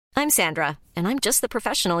I'm Sandra, and I'm just the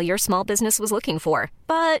professional your small business was looking for.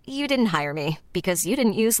 But you didn't hire me because you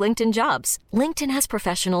didn't use LinkedIn Jobs. LinkedIn has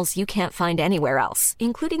professionals you can't find anywhere else,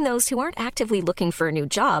 including those who aren't actively looking for a new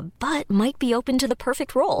job, but might be open to the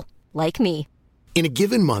perfect role, like me. In a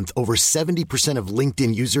given month, over 70% of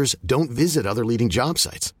LinkedIn users don't visit other leading job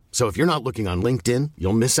sites. So if you're not looking on LinkedIn,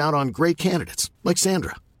 you'll miss out on great candidates like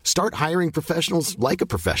Sandra. Start hiring professionals like a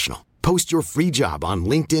professional. Post your free job on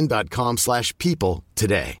linkedin.com/people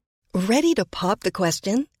today. Ready to pop the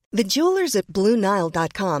question? The jewelers at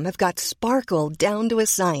BlueNile.com have got sparkle down to a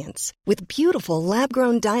science with beautiful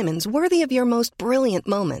lab-grown diamonds worthy of your most brilliant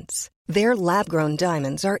moments. Their lab-grown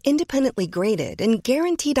diamonds are independently graded and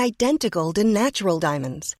guaranteed identical to natural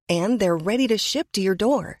diamonds, and they're ready to ship to your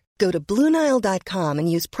door. Go to BlueNile.com and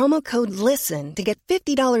use promo code LISTEN to get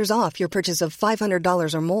 $50 off your purchase of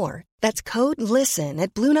 $500 or more. That's code LISTEN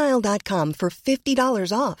at BlueNile.com for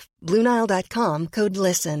 $50 off. BlueNile.com, code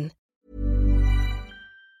LISTEN.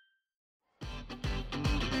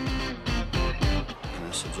 Can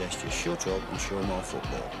I suggest you shut up and show more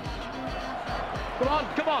football?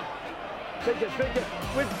 Come on. Bigger.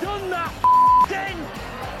 We've done that thing!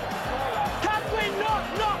 Can we not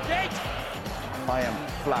knock it? I am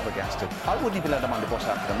flabbergasted. I wouldn't even let him on the bus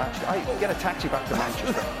after the match. I get a taxi back to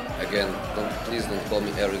Manchester. Again, please don't call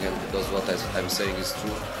me arrogant because what I'm saying is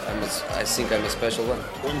true. I think I'm a special one.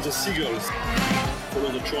 When the seagulls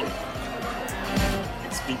follow the trawler,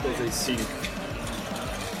 it's because they think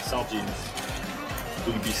sardines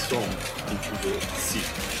will be thrown into the sea.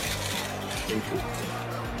 Thank you.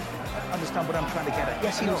 I understand what I'm trying to get at.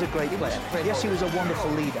 Yes, he was a great player. Yes, he was a wonderful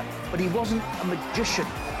leader. But he wasn't a magician.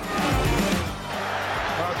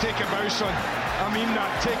 Take him out, son. I mean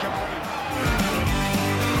that. Take him out.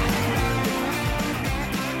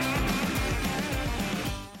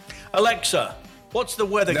 Alexa, what's the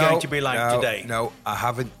weather going to be like today? No, I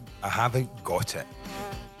haven't got it.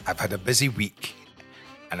 I've had a busy week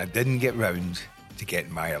and I didn't get round to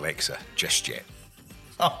getting my Alexa just yet.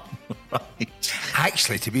 Oh, right.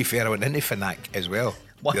 Actually, to be fair, I went into Fnac as well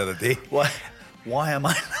the other day. Why am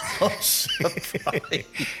I not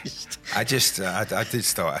surprised? I just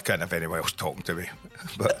thought I can't have anyone else talking to me.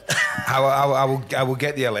 But I will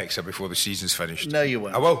get the Alexa before the season's finished. No, you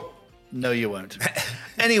won't. I will. No, you won't.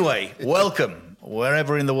 Anyway, welcome,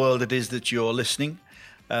 wherever in the world it is that you're listening.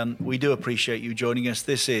 We do appreciate you joining us.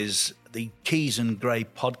 This is the Keys and Gray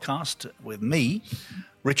podcast with me,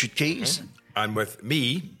 Richard Keys. And with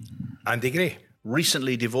me, Andy Gray.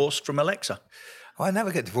 Recently divorced from Alexa. Oh, I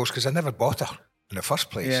never get divorced because I never bought her in the first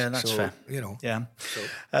place. Yeah, that's fair. You know. Yeah.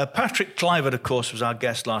 Patrick Clivert, of course, was our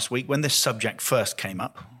guest last week when this subject first came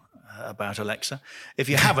up about Alexa. If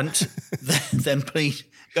you haven't, then please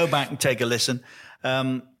go back and take a listen.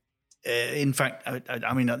 In fact,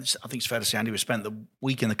 I mean, I think it's fair to say, Andy, we spent the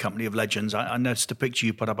week in the company of legends. I noticed a picture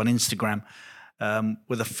you put up on Instagram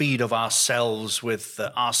with a feed of ourselves with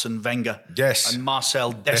Arsene Wenger and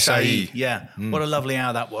Marcel Desailly. Yeah, what a lovely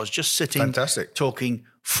hour that was. Just sitting, fantastic, talking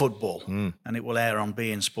football. And it will air on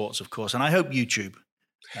beIN Sports, of course. And I hope YouTube.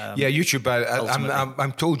 YouTube.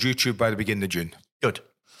 I'm told YouTube by the beginning of June. Good.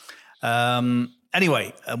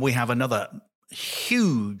 Anyway, we have another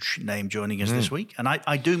huge name joining us this week. And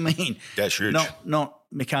I do mean... That's huge. Not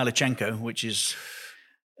Mikhailichenko, which is...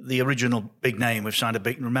 the original big name. We've signed a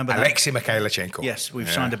big... Remember that? Alexei Mikhailichenko. Yes, we've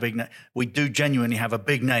signed a big name. We do genuinely have a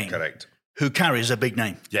big name. Correct. Who carries a big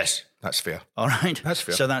name. Yes, that's fair. All right? That's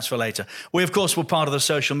fair. So that's for later. We, of course, were part of the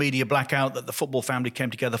social media blackout that the football family came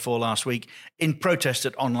together for last week in protest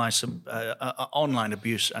at online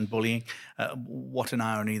abuse and bullying. What an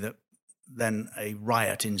irony that then a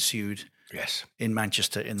riot ensued. Yes. In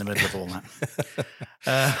Manchester in the middle of all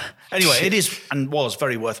that. Anyway, it is and was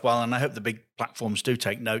very worthwhile, and I hope the big platforms do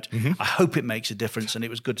take note. I hope it makes a difference, and it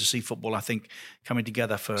was good to see football, I think, coming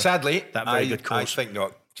together for sadly that very good cause. I think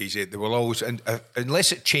not, TJ. There will always, and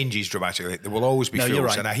unless it changes dramatically, there will always be fools. You're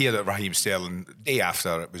right. And I hear that Raheem Sterling, day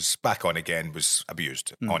after it was back on again, was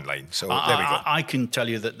abused online. So there we go. I can tell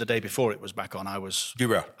you that the day before it was back on, I was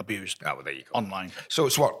abused. Oh, well, there you go. Online. So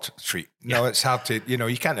it's worked a treat. No, it's hard to,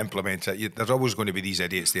 you can't implement it. There's always going to be these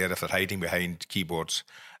idiots there if they're hiding behind keyboards,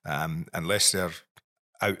 unless they're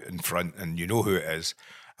out in front and you know who it is.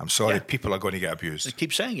 I'm sorry, people are going to get abused. They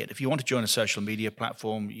keep saying it. If you want to join a social media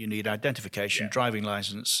platform, you need identification, driving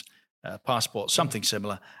license, passport, something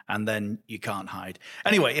similar, and then you can't hide.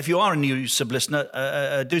 Anyway, if you are a new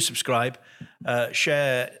sub-listener, do subscribe,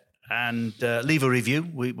 share, and leave a review.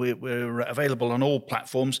 We're available on all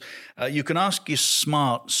platforms. You can ask your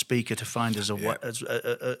smart speaker to find us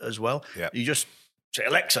as well. Yeah. You just say,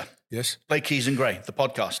 Alexa, yes, play Keys and Gray, the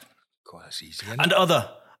podcast. God, that's easy. And other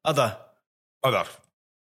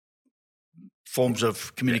forms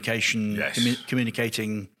of communication, Yes.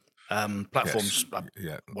 communicating platforms,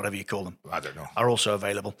 whatever you call them. I don't know. Are also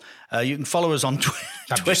available. You can follow us on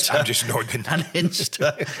Twitter. I'm just nodding. And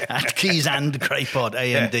Insta at Keys and Greypod,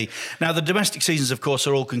 AMD. Now, the domestic seasons, of course,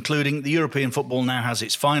 are all concluding. The European football now has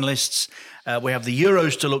its finalists. We have the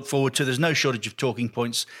Euros to look forward to. There's no shortage of talking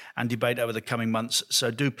points and debate over the coming months. So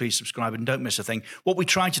do please subscribe and don't miss a thing. What we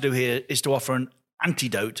try to do here is to offer an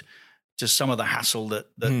antidote to some of the hassle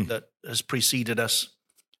that has preceded us.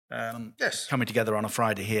 Coming together on a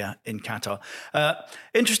Friday here in Qatar.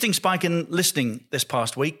 Interesting spike in listening this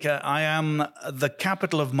past week. I am the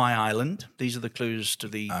capital of my island. These are the clues to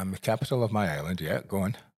the... I'm the capital of my island, go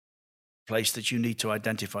on. Place that you need to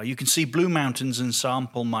identify. You can see Blue Mountains and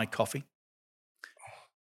sample my coffee.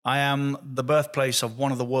 I am the birthplace of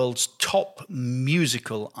one of the world's top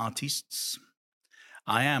musical artists.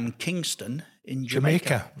 I am Kingston in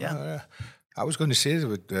Jamaica. Yeah. I was going to say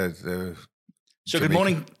the So Jamaica. Good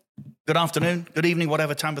morning, good afternoon, good evening,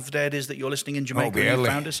 whatever time of the day it is that you're listening in Jamaica and you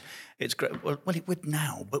found us. It's great. Well, it would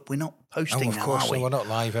now, but we're not posting now, of course, are we? We're not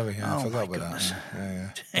live, are we? I forgot about that. Yeah.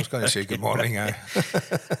 I was going to say good morning.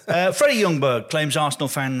 Freddie Ljungberg claims Arsenal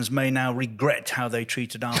fans may now regret how they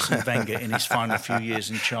treated Arsene Wenger in his final few years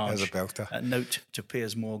in charge. As a belter. Note to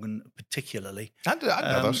Piers Morgan particularly. And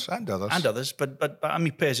others. But I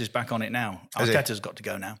mean, Piers is back on it now. Arteta's got to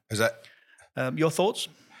go now. Is that? Your thoughts?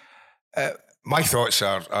 My thoughts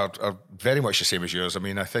are very much the same as yours. I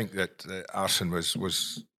mean, I think that Arsene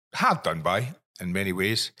was hard done by in many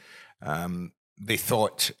ways. They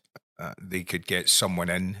thought they could get someone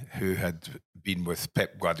in who had been with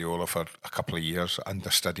Pep Guardiola for a couple of years,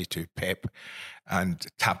 understudy to Pep, and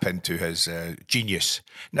tap into his genius.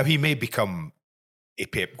 Now, he may become a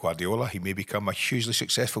Pep Guardiola. He may become a hugely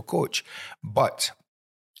successful coach. But,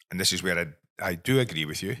 and this is where I do agree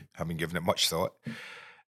with you, having given it much thought,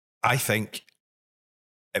 I think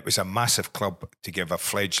it was a massive club to give a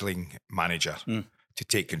fledgling manager to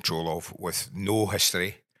take control of with no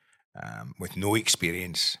history, with no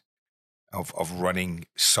experience of running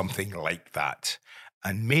something like that.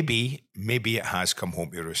 And maybe it has come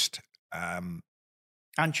home to roost.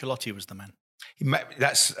 Ancelotti was the man.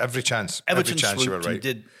 That's every chance. Everton every chance you were right.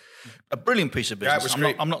 Did a brilliant piece of business. Yeah, it was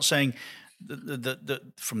great. I'm not saying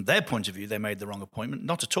that from their point of view they made the wrong appointment.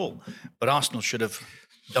 Not at all. But Arsenal should have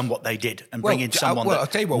done what they did and bring in someone I'll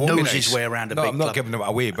tell you what, knows his way around a big club. I'm not giving them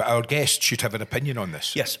away, but our guests should have an opinion on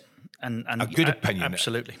this. Yes, and a good opinion.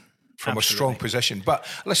 Absolutely. From a strong position. But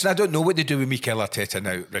listen, I don't know what to do with Mikel Arteta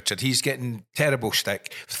now, Richard. He's getting terrible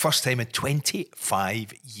stick. First time in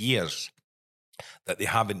 25 years that they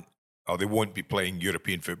haven't, or they won't be playing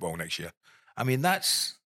European football next year. I mean,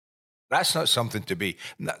 that's not something to be.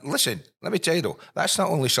 Listen, let me tell you though, that's not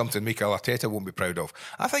only something Mikel Arteta won't be proud of.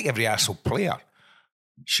 I think every Arsenal player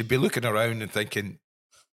should be looking around and thinking,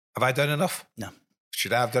 have I done enough? No.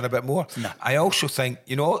 Should I have done a bit more? No. I also think,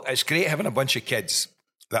 it's great having a bunch of kids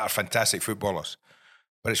that are fantastic footballers,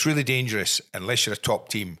 but it's really dangerous unless you're a top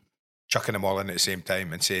team, chucking them all in at the same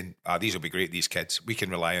time and saying, these will be great, these kids. We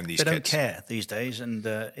can rely on these kids. They don't care these days. And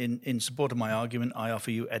in support of my argument, I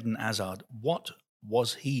offer you Eden Hazard. What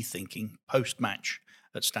was he thinking post-match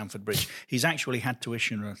at Stamford Bridge? He's actually had to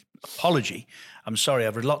issue an apology. I'm sorry,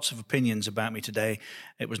 I've read lots of opinions about me today.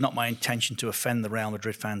 It was not my intention to offend the Real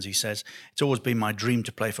Madrid fans, he says. It's always been my dream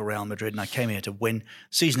to play for Real Madrid, and I came here to win.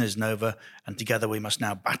 Season isn't over, and together we must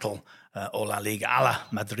now battle La Liga, a la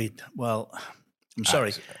Madrid. Well, I'm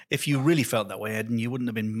sorry. If you really felt that way, Eden, you wouldn't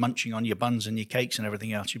have been munching on your buns and your cakes and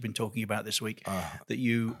everything else you've been talking about this week, that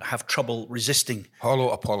you have trouble resisting. Hollow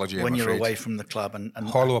apology, when you're away from the club. And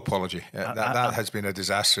hollow apology. That has been a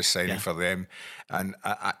disastrous signing for them. And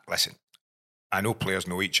listen, I know players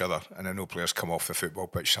know each other, and I know players come off the football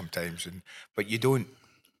pitch sometimes, but you don't,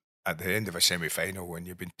 at the end of a semi-final, when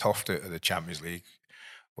you've been toughed out of the Champions League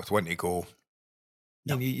with one to go,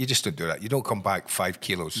 you just don't do that. You don't come back 5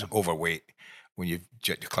 kilos overweight when your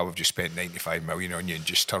club have just spent 95 million on you and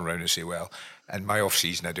just turn around and say, well, in my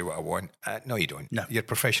off-season I do what I want. No, you don't. No. You're a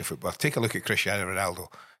professional footballer. Take a look at Cristiano Ronaldo.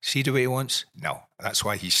 See the way he wants? No. That's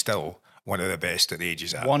why he's still one of the best at the age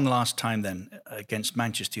he's at. One last time then, against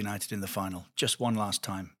Manchester United in the final. Just one last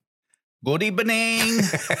time. Good evening.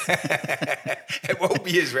 It will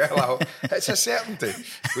be as well. It's a certainty.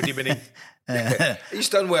 Good evening. He's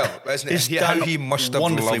done well, hasn't he? How he must have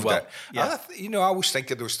loved it. Yeah. I always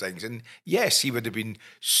think of those things. And yes, he would have been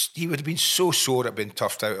so sore at being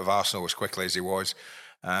toughed out of Arsenal as quickly as he was.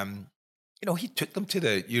 He took them to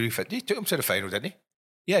the UEFA. He took them to the final, didn't he?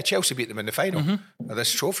 Yeah, Chelsea beat them in the final of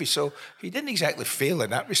this trophy. So he didn't exactly fail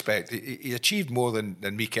in that respect. He achieved more than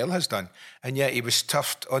Mikel has done. And yet he was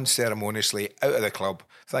tuffed unceremoniously out of the club.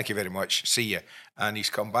 Thank you very much. See you. And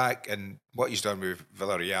he's come back, and what he's done with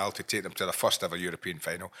Villarreal to take them to the first ever European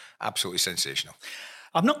final, absolutely sensational.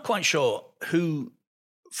 I'm not quite sure who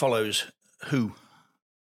follows who.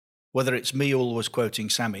 Whether it's me always quoting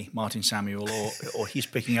Martin Samuel, or he's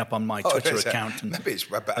picking up on my Twitter account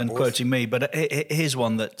and quoting me. But here's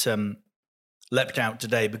one that leapt out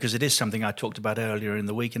today, because it is something I talked about earlier in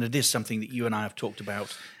the week, and it is something that you and I have talked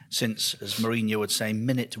about since, as Mourinho would say,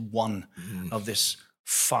 minute one of this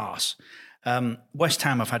farce. West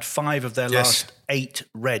Ham have had 5 of their last 8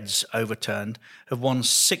 reds overturned, have won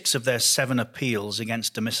 6 of their 7 appeals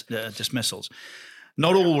against dismissals.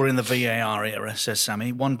 Not all were in the VAR era, says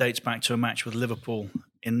Sammy. One dates back to a match with Liverpool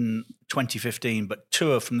in 2015, but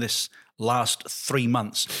 2 are from this last 3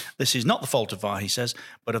 months. This is not the fault of VAR, he says,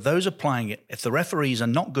 but of those applying it. If the referees are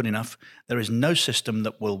not good enough, there is no system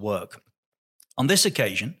that will work. On this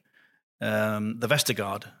occasion, the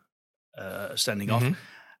Vestergaard standing off,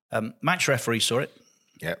 match referee saw it.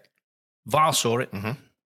 Yep. VAR saw it.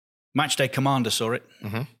 Matchday commander saw it.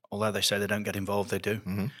 Although they say they don't get involved, they do.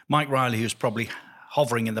 Mike Riley, who's probably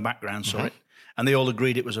hovering in the background, saw it, and they all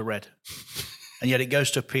agreed it was a red. And yet it goes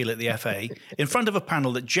to appeal at the FA in front of a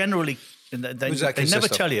panel that generally, they never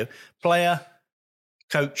tell you, player,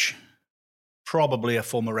 coach, probably a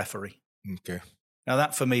former referee. Okay. Now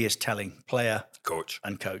that for me is telling, player, coach.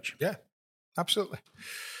 And coach. Yeah, absolutely.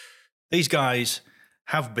 These guys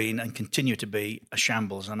have been and continue to be a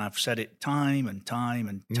shambles, and I've said it time and time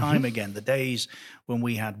and time again. The days when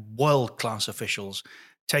we had world-class officials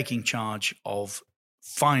taking charge of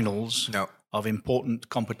finals of important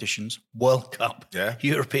competitions, World Cup,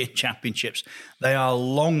 European Championships, they are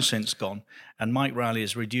long since gone, and Mike Riley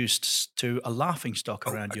is reduced to a laughingstock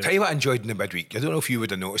around Europe. I'll tell you what I enjoyed in the midweek. I don't know if you would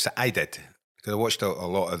have noticed that. I did, because I watched a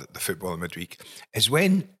lot of the football in midweek, is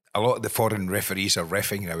when a lot of the foreign referees are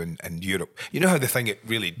reffing now in Europe. You know how the thing that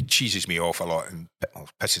really cheeses me off a lot and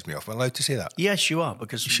pisses me off? Am I allowed to say that? Yes, you are,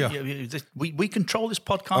 because we control this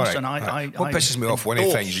podcast. Right, and what pisses me off, one of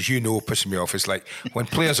the things, as you know, pisses me off is like when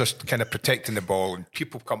players are kind of protecting the ball and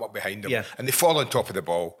people come up behind them and they fall on top of the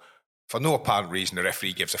ball for no apparent reason. The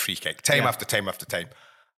referee gives a free kick time after time after time.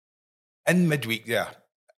 In midweek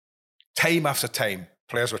time after time,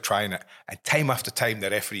 players were trying it, and time after time the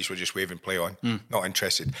referees were just waving play on, not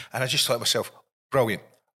interested. And I just thought to myself, brilliant,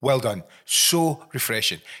 well done, so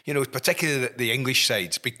refreshing. You know, particularly the English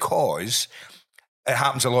sides, because it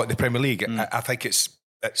happens a lot in the Premier League. I think it's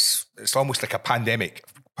almost like a pandemic,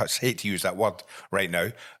 I hate to use that word right now,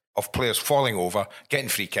 of players falling over, getting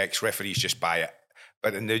free kicks, referees just buy it.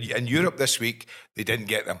 But in Europe this week, they didn't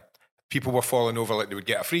get them. People were falling over like they would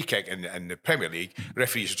get a free kick in the Premier League.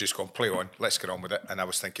 Referees are just going, play on, let's get on with it. And I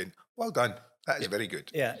was thinking, well done. That is very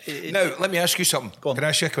good. Yeah. Now, let me ask you something. Can I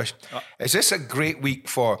ask you a question? Is this a great week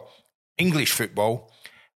for English football,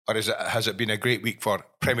 or has it been a great week for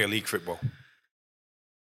Premier League football?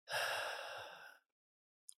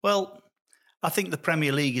 Well, I think the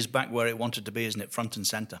Premier League is back where it wanted to be, isn't it? Front and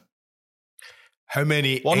centre. How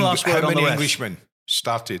many Englishmen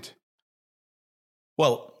started?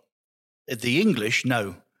 Well, the English,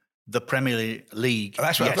 no. The Premier League,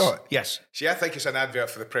 that's what I thought. Yes. See, I think it's an advert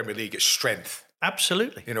for the Premier League. It's strength.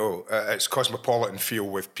 Absolutely. You know, it's cosmopolitan feel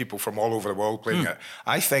with people from all over the world playing it.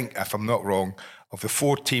 I think, if I'm not wrong, of the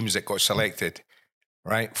 4 teams that got selected,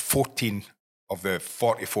 right, 14 of the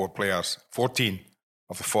 44 players, 14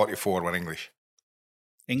 of the 44 were English.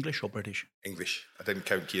 English or British? English. I didn't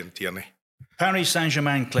count Kieran Tierney. Paris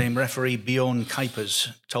Saint-Germain claim referee Bjorn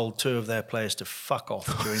Kuipers told 2 of their players to fuck off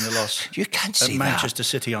during the loss you can't see at Manchester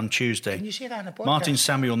City on Tuesday. Can you see that in the podcast? Martin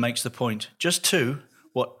Samuel makes the point. Just 2?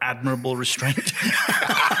 What admirable restraint.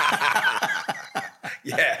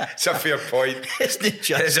 Yeah, it's a fair point. Isn't it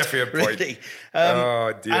just? It's a fair point. Really?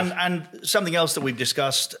 Oh, dear. And something else that we've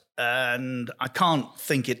discussed, and I can't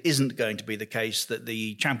think it isn't going to be the case, that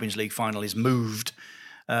the Champions League final is moved.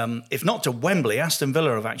 If not to Wembley, Aston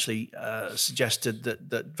Villa have actually suggested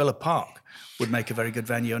that Villa Park would make a very good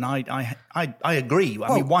venue, and I agree.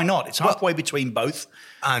 I mean, why not? It's halfway between both.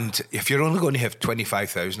 And if you're only going to have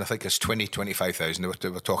 25,000, I think it's 25,000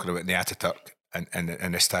 we're talking about in the Ataturk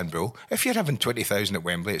in Istanbul. If you're having 20,000 at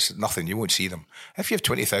Wembley, it's nothing. You won't see them. If you have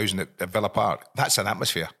 20,000 at Villa Park, that's an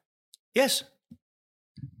atmosphere. Yes.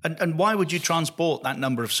 And why would you transport that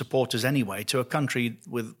number of supporters anyway to a country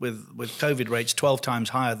with COVID rates 12 times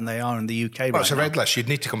higher than they are in the UK right now? Well, it's a red list. You'd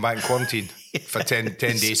need to come back and quarantine for 10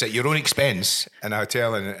 days at your own expense in a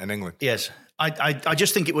hotel in England. Yes. I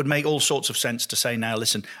just think it would make all sorts of sense to say now,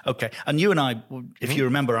 listen, okay, and you and I, if you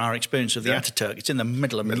remember our experience of the Ataturk, it's in the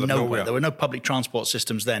middle of nowhere. There were no public transport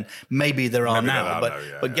systems then. Maybe there are now,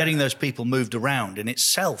 but getting those people moved around in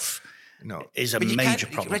itself is a major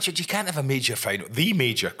problem. Richard, you can't have a major final, the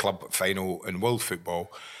major club final in world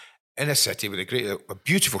football in a city with a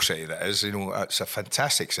beautiful city that is, it's a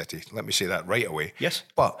fantastic city. Let me say that right away. Yes.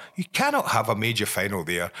 But you cannot have a major final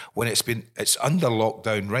there when it's under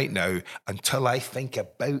lockdown right now until I think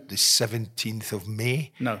about the 17th of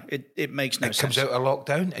May. No, it makes no sense. It comes out of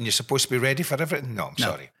lockdown and you're supposed to be ready for everything? No, I'm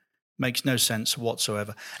sorry. Makes no sense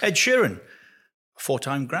whatsoever. Ed Sheeran,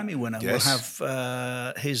 4-time Grammy winner, will have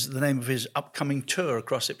the name of his upcoming tour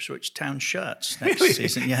across Ipswich Town shirts next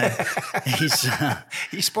season. Yeah, he's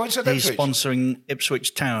sponsored Ipswich. He's sponsoring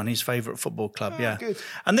Ipswich Town, his favourite football club. Good.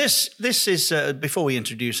 And this is before we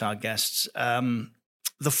introduce our guests.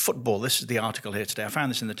 The football. This is the article here today. I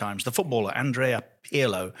found this in the Times. The footballer Andrea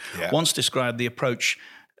Pirlo once described the approach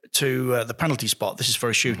to the penalty spot. This is for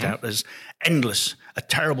a shootout as endless, a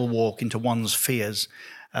terrible walk into one's fears.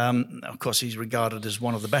 Of course, he's regarded as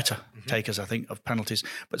one of the better takers, I think, of penalties.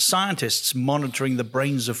 But scientists monitoring the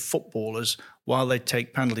brains of footballers while they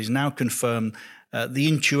take penalties now confirm the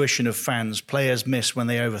intuition of fans players miss when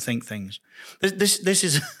they overthink things. This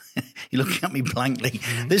is, you're looking at me blankly,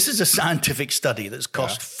 this is a scientific study that's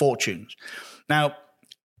cost fortunes. Now,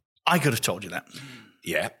 I could have told you that.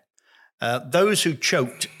 Yeah. Those who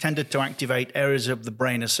choked tended to activate areas of the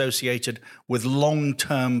brain associated with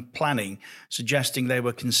long-term planning, suggesting they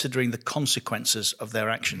were considering the consequences of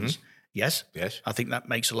their actions. Yes. I think that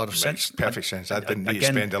makes a lot of sense. Perfect sense. I didn't need to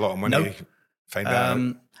spend a lot of money to find that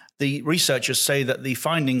out. The researchers say that the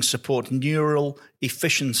findings support neural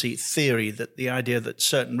efficiency theory, that the idea that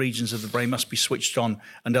certain regions of the brain must be switched on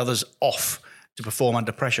and others off to perform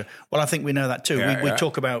under pressure. Well, I think we know that too. We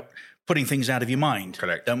talk about putting things out of your mind,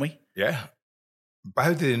 correct? Don't we? Yeah. But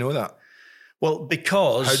how do they know that? Well,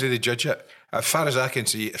 because... How do they judge it? As far as I can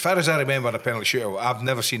see, as far as I remember on a penalty shootout, I've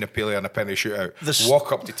never seen a Pele on a penalty shootout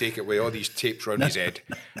walk up to take it with all these tapes around his head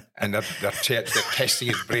and they're testing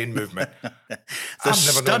his brain movement. The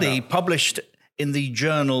study published in the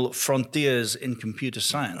journal Frontiers in Computer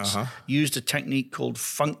Science used a technique called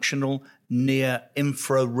functional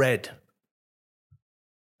near-infrared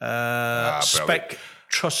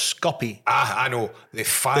spectroscopy. I know. They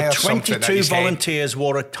fire something at his head. The 22 volunteers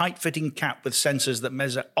wore a tight-fitting cap with sensors that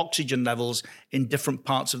measure oxygen levels in different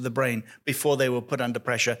parts of the brain before they were put under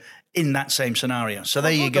pressure in that same scenario. So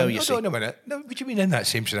there you go, you see. Hold on a minute. No, what do you mean in that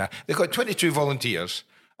same scenario? They've got 22 volunteers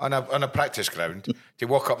on a practice ground to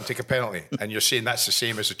walk up and take a penalty, and you're saying that's the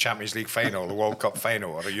same as a Champions League final, the World Cup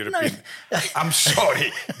final, or a European... No. I'm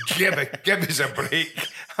sorry. Give us a break.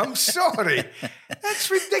 I'm sorry. That's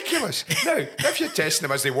ridiculous. Now, if you're testing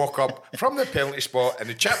them as they walk up from the penalty spot in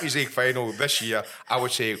the Champions League final this year, I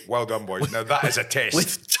would say, well done, boys. Now, that is a test.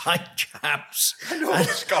 With tight caps. I know,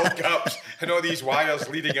 skull caps and all these wires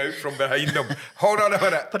leading out from behind them. Hold on a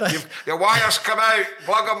minute. Your wires come out.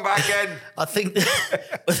 Plug them back in. I think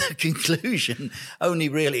the conclusion only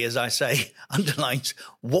really, as I say, underlines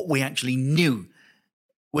what we actually knew,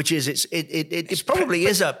 which is it probably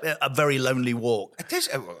is a very lonely walk. It is.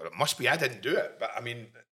 Well, it must be. I didn't do it, but I mean,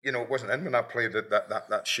 it wasn't in when I played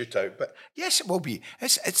that shootout. But yes, it will be.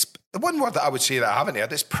 It's the one word that I would say that I haven't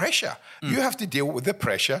heard is pressure. You have to deal with the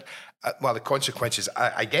pressure. The consequences.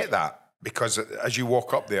 I get that. Because as you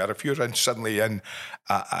walk up there, if you're suddenly in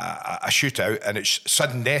a shootout and it's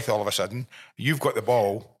sudden death all of a sudden, you've got the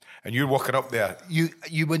ball and you're walking up there,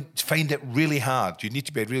 you would find it really hard. You need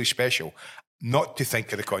to be really special not to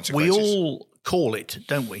think of the consequences. We all call it,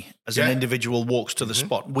 don't we, as an individual walks to the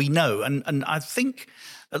spot. We know, and I think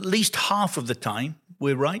at least half of the time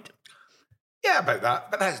we're right. Yeah, about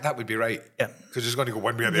that. But that would be right. Yeah. Because it's going to go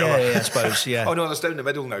one way or the other. Yeah, I suppose, yeah. Oh, no, there's down the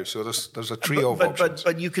middle now, so there's a trio of options.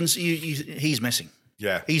 But you can see he's missing.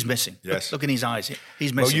 Yeah. He's missing. Yes. Look in his eyes.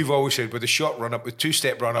 He's missing. Well, you've always said with a short run up, with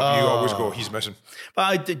two-step run up, you always go, he's missing.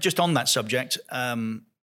 But just on that subject, back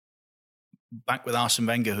with Arsene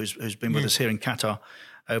Wenger, who's been with us here in Qatar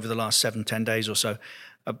over the last 7-10 days or so,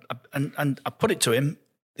 and I put it to him,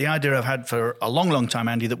 the idea I've had for a long, long time,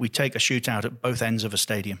 Andy, that we take a shootout at both ends of a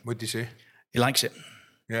stadium. What did you say? He likes it.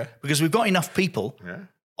 Yeah. Because we've got enough people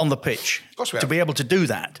on the pitch to be able to do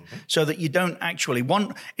that so that you don't actually...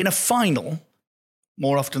 in a final,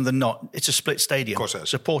 more often than not, it's a split stadium. Of course it is.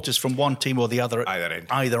 Supporters from one team or the other at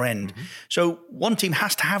either end. Mm-hmm. So one team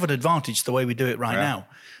has to have an advantage the way we do it right now.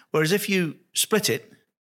 Whereas if you split it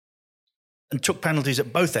and took penalties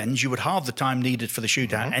at both ends, you would halve the time needed for the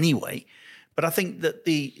shootout anyway. But I think that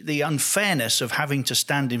the unfairness of having to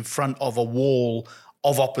stand in front of a wall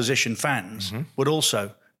of opposition fans would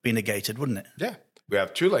also be negated, wouldn't it? Yeah. We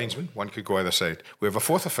have 2 linesmen, one could go either side. We have a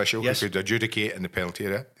 4th official who could adjudicate in the penalty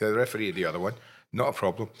area, the referee the other one. Not a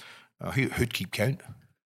problem. Who'd keep count?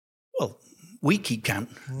 Well, we keep count.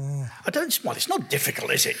 Well, it's not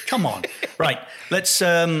difficult, is it? Come on. Right, let's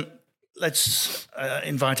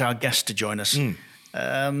invite our guest to join us.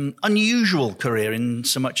 Unusual career in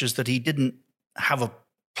so much as that he didn't have a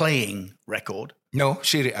playing record. No,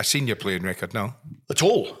 a senior playing record, no. At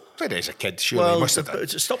all. Played as a kid, surely. Must have done.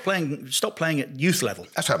 Stop playing at youth level.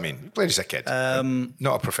 That's what I mean. Played as a kid.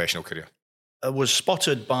 Not a professional career. Was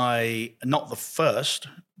spotted by, not the first,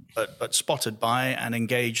 but spotted by and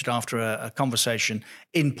engaged after a conversation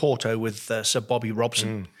in Porto with Sir Bobby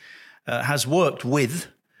Robson. Has worked with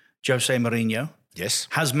Jose Mourinho. Yes.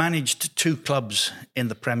 Has managed 2 clubs in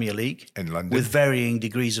the Premier League. In London. With varying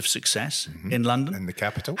degrees of success in London. In the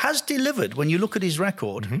capital. Has delivered, when you look at his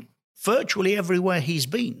record, virtually everywhere he's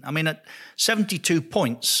been. I mean, at 72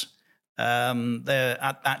 points, there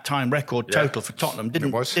at that time record total for Tottenham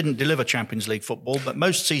didn't deliver Champions League football, but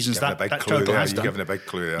most seasons that total has done. You're giving a big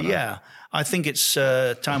clue there. Yeah, I think it's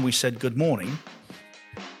time we said good morning.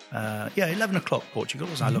 11 o'clock Portugal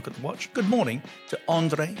as I look at the watch. Good morning to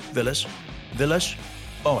Andre Villas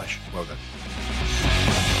Boas. Well done.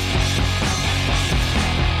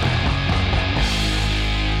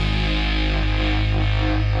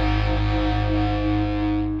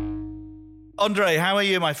 Andre, how are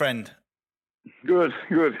you, my friend? Good.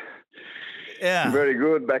 Yeah, very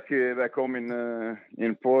good. Back home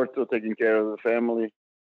in Porto, taking care of the family.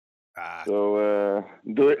 So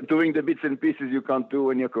doing the bits and pieces you can't do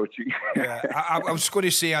when you're coaching. I was going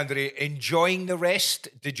to say, Andre, enjoying the rest.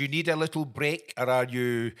 Did you need a little break, or are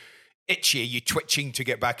you itchy? Are you twitching to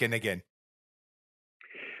get back in again?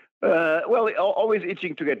 Well, always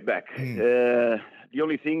itching to get back. The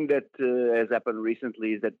only thing that has happened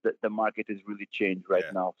recently is that the market has really changed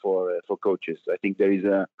now for coaches. I think there is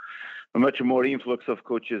a much more influx of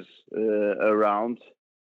coaches around.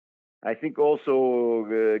 I think also,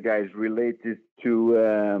 guys, related to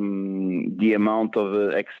the amount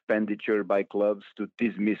of expenditure by clubs to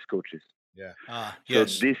dismiss coaches. Yeah.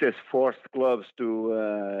 Yes. So this has forced clubs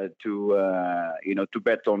to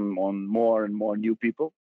bet on more and more new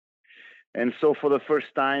people. And so, for the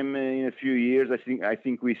first time in a few years, I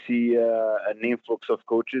think we see an influx of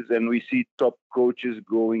coaches, and we see top coaches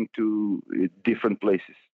going to different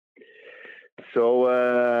places. So,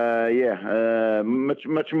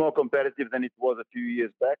 much more competitive than it was a few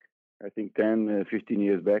years back. I think 10, 15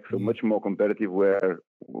 years back. So much more competitive, where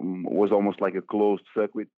was almost like a closed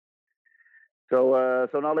circuit. So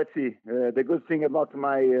now let's see. The good thing about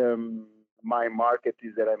my market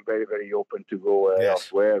is that I'm very, very open to go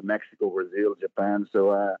elsewhere: Mexico, Brazil, Japan.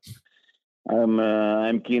 So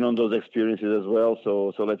I'm keen on those experiences as well.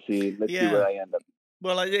 So let's see where I end up.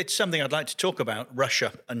 Well, it's something I'd like to talk about,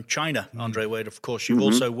 Russia and China, Andre, where, of course, you've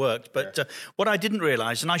also worked. But what I didn't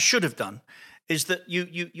realise, and I should have done, is that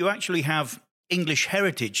you actually have English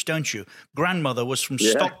heritage, don't you? Grandmother was from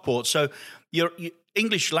Stockport, so your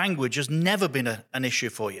English language has never been an issue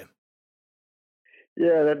for you.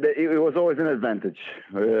 Yeah, it was always an advantage.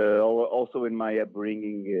 Also in my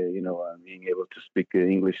upbringing, being able to speak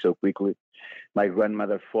English so quickly. My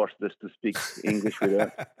grandmother forced us to speak English with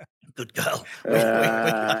her. Good girl.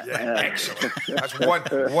 Excellent. That's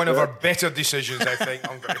one of our better decisions, I think,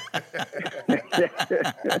 Andre.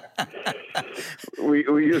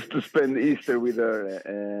 We used to spend Easter with her,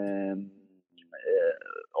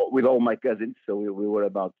 with all my cousins. So we were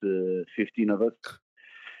about 15 of us.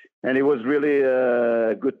 And it was really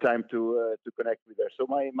a good time to connect with her. So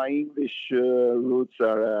my English roots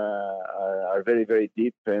are very, very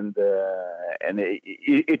deep, and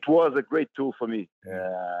it was a great tool for me.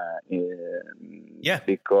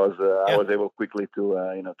 Because I was able quickly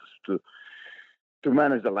to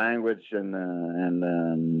manage the language and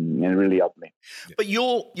really help me. But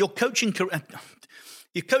your coaching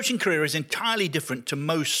career is entirely different to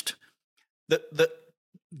most that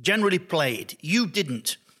generally played. You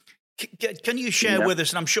didn't. Can you share with us,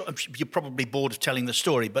 and I'm sure you're probably bored of telling the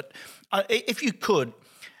story, but if you could,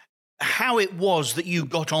 how it was that you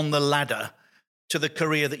got on the ladder to the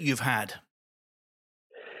career that you've had?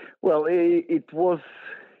 Well, it was,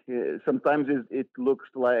 sometimes it looks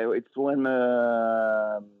like it's when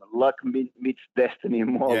luck meets destiny,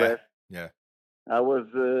 more or less. Yeah. I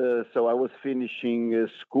was finishing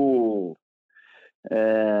school,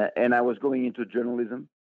 and I was going into journalism.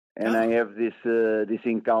 And I have this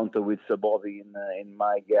encounter with Sir Bobby in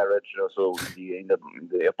my garage, also in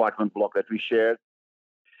the apartment block that we shared.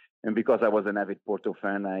 And because I was an avid Porto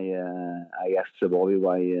fan, I asked Sir Bobby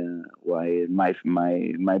why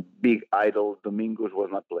my big idol Domingos was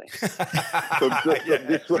not playing. So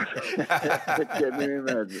this was can you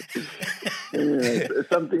imagine?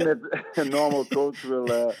 Something that a normal coach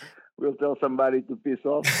will tell somebody to piss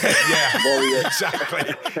off. Yeah, Bobby,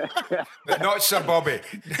 exactly. But not Sir Bobby.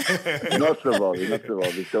 Not Sir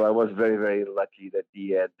Bobby. So I was very, very lucky that he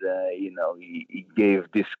had, he gave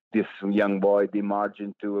this young boy the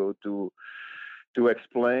margin to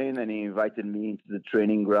explain, and he invited me into the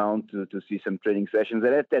training ground to see some training sessions.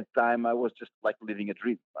 And at that time, I was just like living a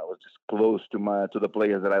dream. I was just close to the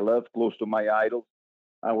players that I love, close to my idols.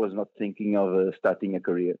 I was not thinking of starting a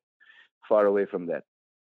career. Far away from that.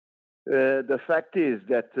 The fact is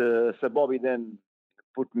that Sir Bobby then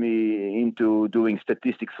put me into doing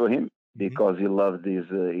statistics for him because he loved his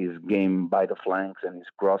game by the flanks and his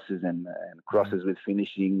crosses and crosses with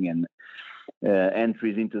finishing and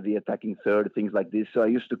entries into the attacking third, things like this. So I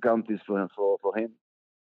used to count this for him.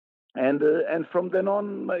 And from then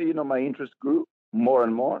on, my interest grew more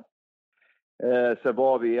and more. Sir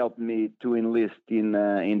Bobby helped me to enlist in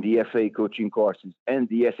the FA coaching courses and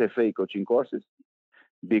the SFA coaching courses,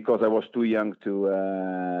 because I was too young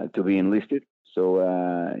to be enlisted. So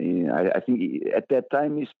I think at that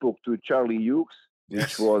time he spoke to Charlie Hughes,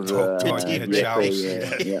 which was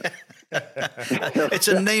It's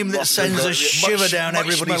a name that sends a shiver down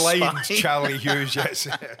everybody's spine. Charlie Hughes, yes.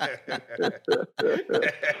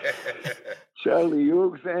 Charlie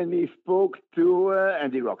Hughes, and he spoke to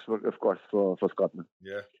Andy Roxburgh, of course, for Scotland.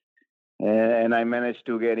 Yeah. And I managed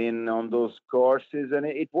to get in on those courses, and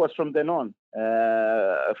it was from then on.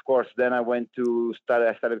 Of course, then I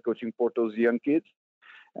started coaching Porto's young kids,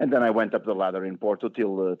 and then I went up the ladder in Porto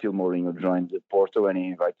till Mourinho joined Porto, and he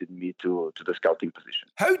invited me to the scouting position.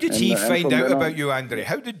 How did he find out about you, Andre?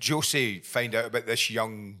 How did Jose find out about this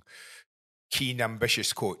young, keen,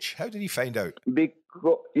 ambitious coach? How did he find out?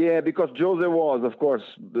 Because Jose was, of course,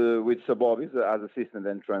 with Sir Bobby as assistant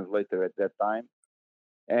and translator at that time.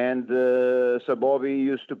 And Sir Bobby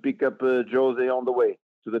used to pick up Jose on the way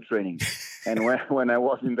to the training. And when I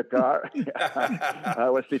was in the car, I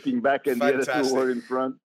was sitting back and the other two were in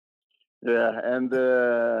front. Yeah,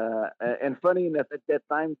 and funny enough, at that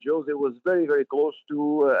time, Jose was very, very close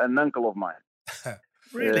to an uncle of mine.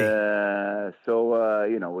 Really? So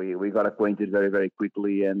we got acquainted very, very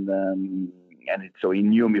quickly, so he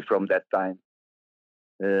knew me from that time.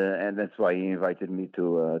 And that's why he invited me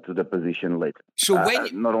to the position later. So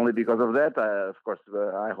not only because of that, of course,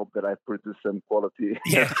 I hope that I produced some quality.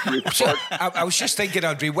 Yeah. So I was just thinking,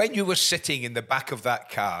 Andre, when you were sitting in the back of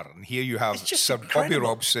that car, and here you have Sir Bobby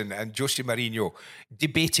Robson and Jose Mourinho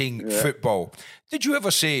debating football, did you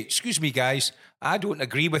ever say, "Excuse me, guys, I don't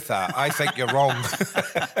agree with that. I think you're wrong"?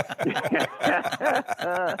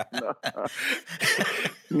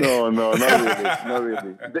 No, not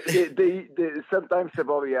really. Sometimes Sir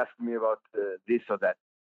Bobby asked me about this or that.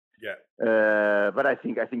 Yeah. But I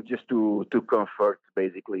think just to comfort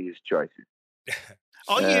basically his choices.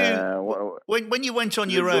 Are you when you went on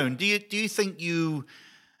your own? Do you think you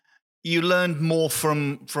learned more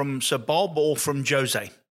from Sir Bob or from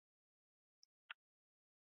Jose?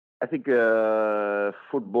 I think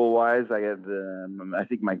football-wise, I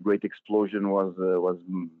think my great explosion was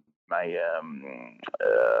my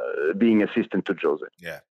being assistant to Jose.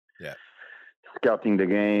 Yeah. Scouting the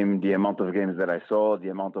game, the amount of games that I saw, the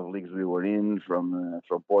amount of leagues we were in, from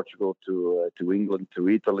Portugal to England to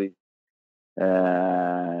Italy.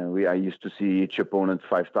 I used to see each opponent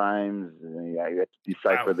 5 times. I had to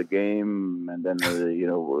decipher the game, and then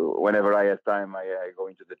whenever I had time, I go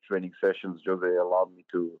into the training sessions. Jose allowed me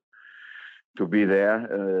to be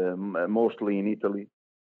there, mostly in Italy,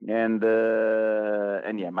 and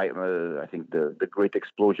yeah, I think the great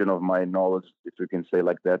explosion of my knowledge, if we can say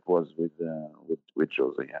like that, was with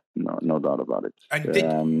Jose. Yeah, no doubt about it.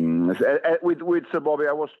 And with Sir Bobby,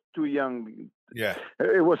 I was too young. Yeah,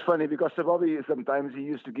 it was funny because Sir Bobby sometimes he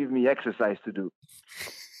used to give me exercise to do.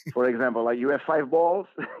 For example, like you have 5 balls,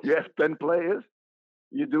 you have 10 players.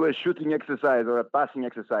 You do a shooting exercise or a passing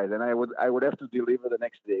exercise, and I would have to deliver the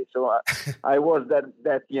next day. So I was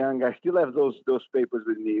that young. I still have those papers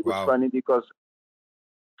with me. It was funny because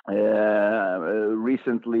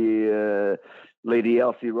recently Lady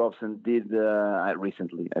Elsie Robson did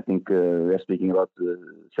recently. I think we're speaking about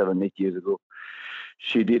 7-8 years ago.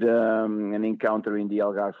 she did an encounter in the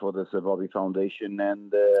Algarve for the Sir Bobby Foundation,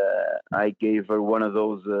 and I gave her one of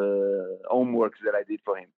those homeworks that I did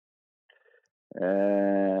for him.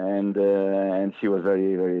 And she was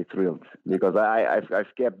very, very thrilled because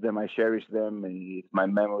I've kept them, I cherish them, and it's my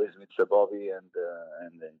memories with Sir Bobby, and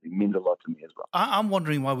it means a lot to me as well. I'm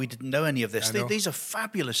wondering why we didn't know any of this. These are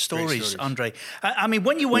fabulous stories, Andre. I mean,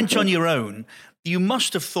 when you went on your own, you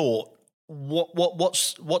must have thought,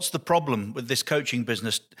 what's the problem with this coaching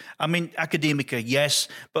business? I mean, Académica, yes,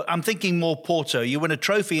 but I'm thinking more Porto. You win a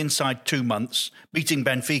trophy inside 2 months, beating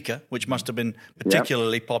Benfica, which must have been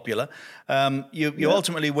particularly popular. You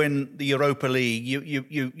ultimately win the Europa League.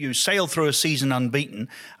 You sail through a season unbeaten.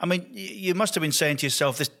 I mean, you must have been saying to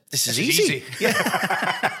yourself, this is easy. Yeah.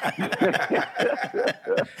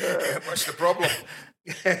 What's the problem?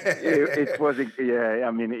 it was, yeah.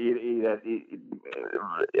 I mean,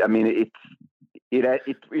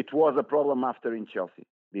 it was a problem after in Chelsea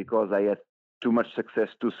because I had too much success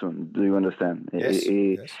too soon. Do you understand? Yes.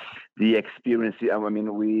 The experience. I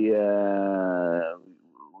mean, we won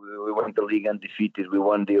the league undefeated. We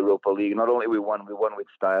won the Europa League. Not only we won with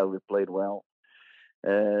style. We played well.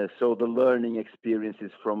 So the learning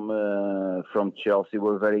experiences from Chelsea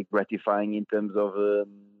were very gratifying in terms of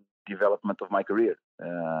development of my career.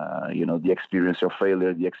 The experience of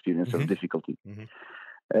failure, the experience of difficulty.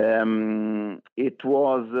 It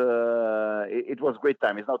was a great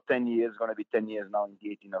time. It's now 10 years, going to be 10 years now in the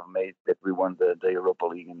 18th of May that we won the Europa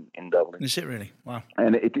League in Dublin. Is it really? Wow.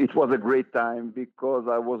 And it was a great time because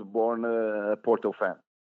I was born a Porto fan.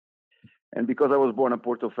 And because I was born a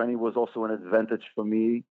Porto fan, it was also an advantage for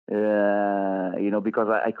me, because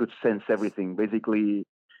I could sense everything. Basically,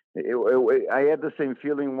 I had the same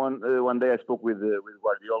feeling one day I spoke with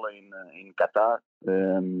Guardiola in Qatar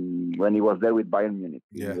when he was there with Bayern Munich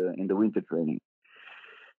in the winter training,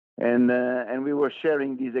 and we were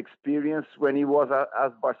sharing this experience when he was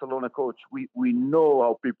as Barcelona coach. We know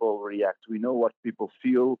how people react, we know what people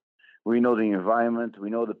feel, we know the environment, we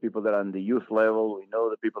know the people that are on the youth level, we know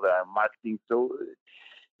the people that are marketing. So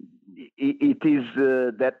it is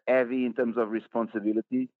that heavy in terms of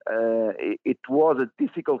responsibility. It was a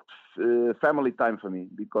difficult family time for me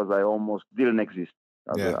because I almost didn't exist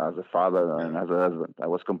as a father and as a husband. I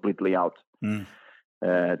was completely out.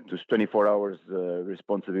 Just 24 hours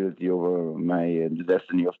responsibility over the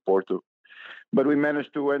destiny of Porto. But we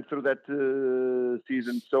managed to went through that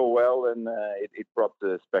season so well, and it brought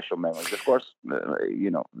special memories. Of course,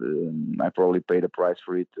 I probably paid a price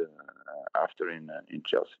for it after in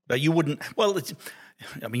Chelsea. But you wouldn't. Well,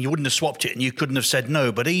 you wouldn't have swapped it, and you couldn't have said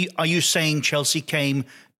no. But are you saying Chelsea came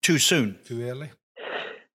too soon, too early?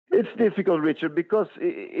 It's difficult, Richard, because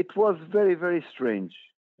it was very, very strange.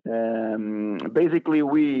 Basically,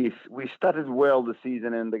 we started well the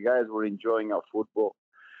season, and the guys were enjoying our football.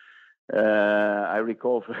 I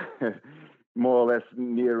recall more or less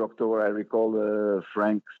near October, I recall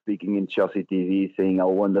Frank speaking in Chelsea TV saying how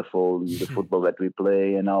wonderful the football that we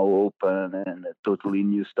play and how open and a totally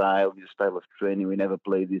new style of training. We never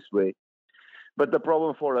played this way. But the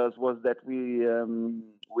problem for us was that we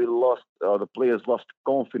lost, or the players lost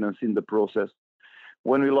confidence in the process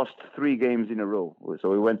when we lost 3 games in a row. So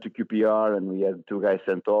we went to QPR and we had 2 guys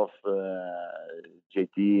sent off,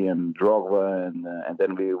 JT and Drogba, and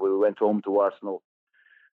then we went home to Arsenal,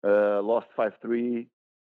 lost 5-3.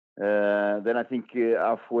 Then I think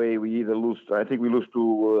halfway we lose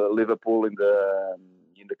to Liverpool in the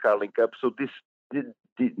Carling Cup. So the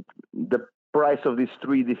price of these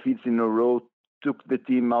 3 defeats in a row took the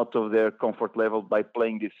team out of their comfort level by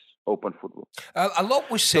playing this open football. A lot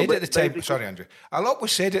was said at the time. Sorry, Andrew. A lot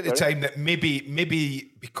was said at the time that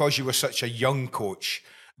maybe because you were such a young coach,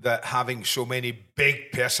 that having so many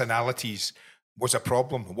big personalities was a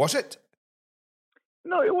problem. Was it?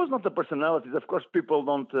 No, it was not the personalities. Of course, people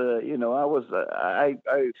don't. There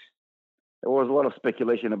was a lot of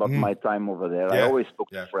speculation about my time over there. I always spoke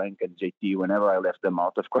to Frank and JT whenever I left them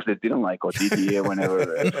out. Of course, they didn't like Otiti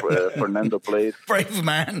whenever Fernando played. Brave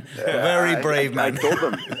man. Very brave man. I told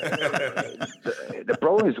them. The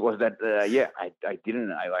problem was that, I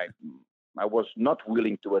didn't. I was not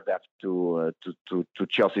willing to adapt to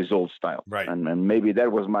Chelsea's old style. Right. And maybe that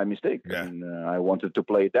was my mistake. Yeah. And I wanted to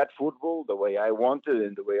play that football the way I wanted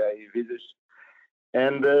and the way I envisaged.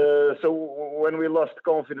 And so when we lost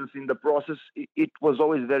confidence in the process, it was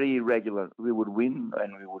always very irregular. We would win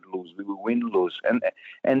and we would lose. We would win, lose.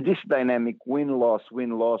 And this dynamic win-loss,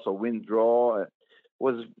 or win-draw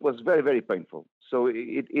was very, very painful. So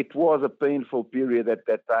it was a painful period at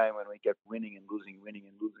that time when we kept winning and losing.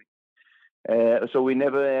 So we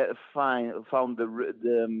never found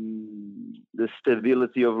the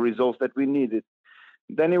stability of results that we needed.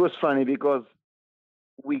 Then it was funny because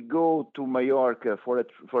we go to Mallorca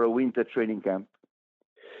for a winter training camp.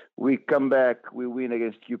 We come back, we win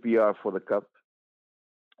against QPR for the cup.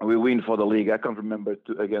 We win for the league. I can't remember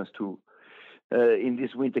against who. In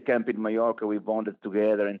this winter camp in Mallorca, we bonded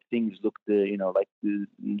together, and things looked, like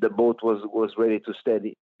the boat was ready to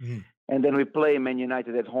steady. Mm. And then we play Man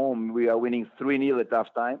United at home. We are winning 3-0 at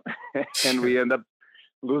halftime, and we end up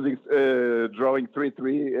losing, drawing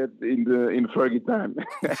 3-3 in Fergie time.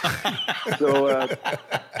 So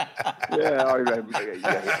yeah, I remember.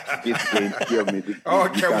 Yeah, this game killed me. This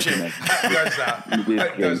game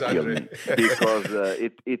killed me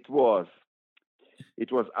because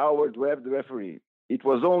it was Howard Webb, the referee. It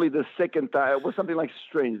was only the second time. It was something like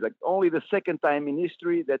strange, like only the second time in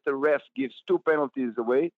history that the ref gives 2 penalties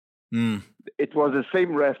away. Mm. It was the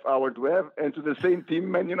same ref, Howard Webb, and to the same team,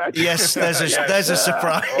 Man United. Yes, there's a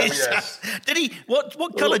surprise. Oh, yes. Did he?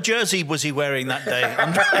 What colour jersey was he wearing that day?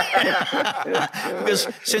 Because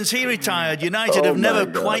since he retired, United have never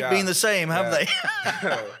quite been the same, have they?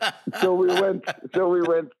 So we went.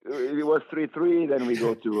 It was 3-3. Then we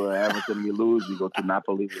go to Everton, we lose. We go to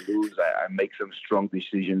Napoli, we lose. I make some strong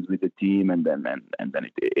decisions with the team, and then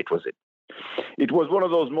it was it. It was one of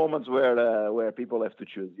those moments where people have to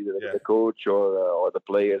choose either the coach or the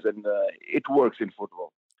players, and it works in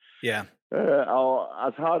football. Yeah.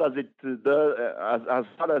 As hard as it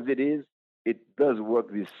is, it does work.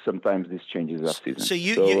 Sometimes this changes that season. So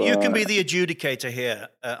you can be the adjudicator here,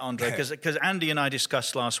 Andre, because Andy and I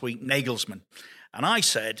discussed last week Nagelsmann, and I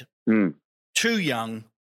said too young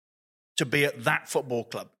to be at that football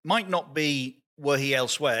club. Might not be were he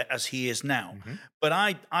elsewhere as he is now. Mm-hmm. But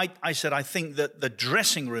I said, I think that the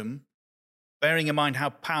dressing room, bearing in mind how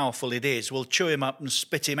powerful it is, will chew him up and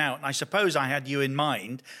spit him out. And I suppose I had you in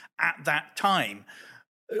mind at that time.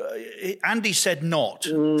 Andy said not,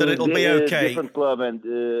 that it'll be okay. Different club, and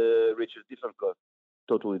Richard, different club.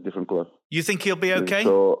 Totally different club. You think he'll be okay?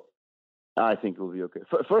 So I think he'll be okay.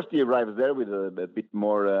 First, he arrives there with a bit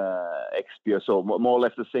more experience, so more or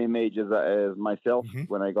less the same age as myself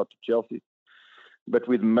when I got to Chelsea, but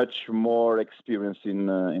with much more experience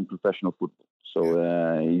in professional football. So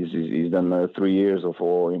he's done 3 years or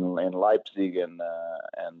 4 in Leipzig and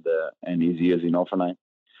his years in Hoffenheim.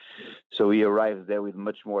 So he arrives there with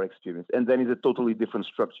much more experience, and then it's a totally different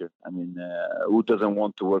structure. I mean, who doesn't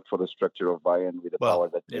want to work for the structure of Bayern with the power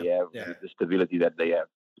that they have, with the stability that they have?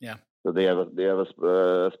 Yeah. So they have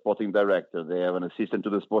a sporting director. They have an assistant to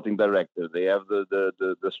the sporting director. They have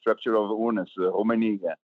the structure of Unes,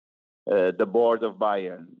 Rummenigge. The board of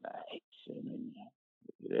Bayern.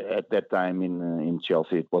 At that time in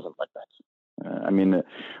Chelsea, it wasn't like that.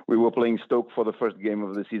 We were playing Stoke for the first game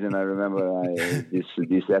of the season. I remember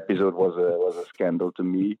this episode was a scandal to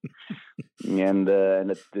me, and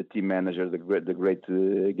the team manager, the great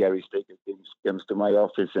Gary Staker, comes to my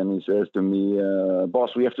office and he says to me,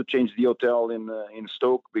 "Boss, we have to change the hotel in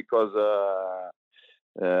Stoke because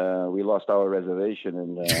we lost our reservation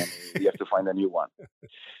and we have to find a new one."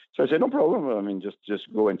 So I said, "No problem. I mean,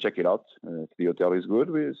 just go and check it out. If the hotel is good,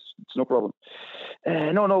 it's no problem."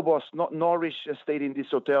 No, boss. Norwich stayed in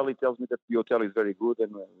this hotel. He tells me that the hotel is very good,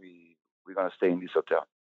 and we're gonna stay in this hotel.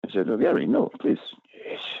 I said, "Oh, Gary, no, please.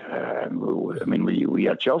 We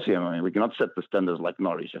are Chelsea. We cannot set the standards like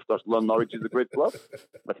Norwich. Of course, Norwich is a great club,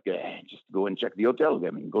 but just go and check the hotel.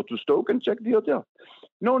 Go to Stoke and check the hotel."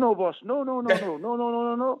 No, boss. No.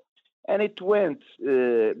 And it went,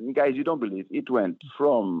 guys, you don't believe, it went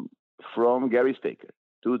from Gary Staker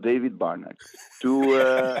to David Barnard to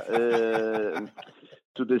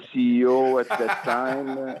the CEO at that time,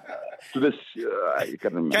 to the I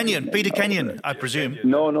can't remember. Peter Kenyon, I presume.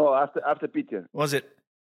 No, after Peter. Was it?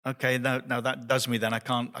 Okay, no, that does me then. I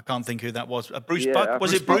can't think who that was. Bruce Buck?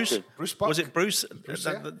 Was it Bruce? Bruce Buck? Was it Bruce?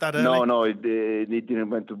 That early? No, it didn't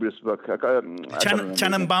went to Bruce Buck.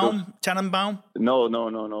 Tannenbaum? No.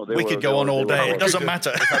 We could go on all day. It doesn't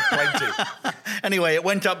matter. Anyway, it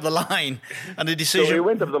went up the line, and the decision. So he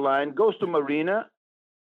went up the line, goes to Marina,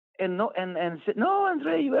 and said, "No,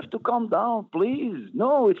 Andre, you have to calm down, please.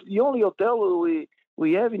 No, it's the only hotel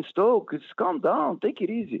we have in Stoke. It's calm down, take it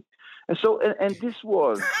easy." And so, and this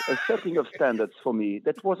was a setting of standards for me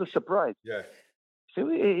that was a surprise. Yeah. So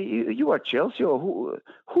you are Chelsea, or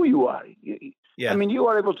who you are? Yeah. I mean, you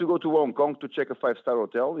are able to go to Hong Kong to check a 5-star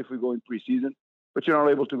hotel if we go in pre-season, but you're not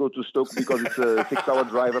able to go to Stoke because it's a 6-hour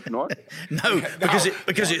drive up north. No, because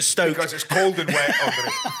it's Stoke. Because it's cold and wet over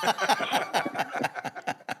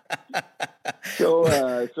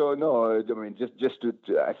So no, I mean, just to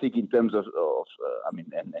I think in terms of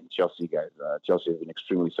and Chelsea guys, Chelsea have been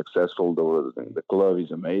extremely successful. The club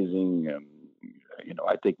is amazing.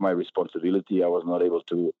 I take my responsibility. I was not able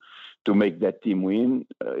to make that team win.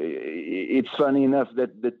 It's funny enough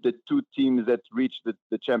that the two teams that reached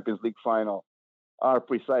the Champions League final are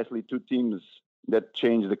precisely two teams that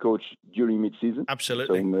changed the coach during mid-season.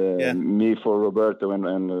 Absolutely. So, me for Roberto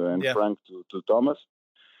and Frank to Thomas,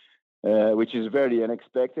 which is very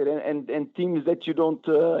unexpected, and teams that you don't,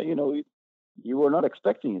 you were not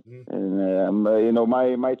expecting it. And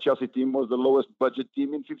my Chelsea team was the lowest budget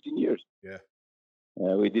team in 15 years. Yeah.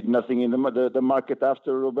 We did nothing in the market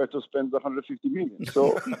after Roberto spent 150 million.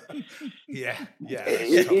 So it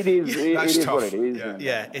is what it is.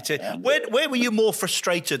 It's where were you more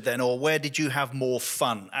frustrated then, or where did you have more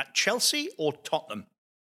fun, at Chelsea or Tottenham?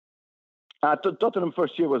 Tottenham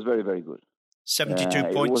first year was very, very good.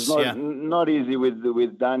 72 points. It was not easy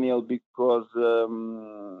with Daniel because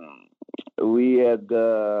we had.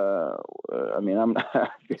 I'm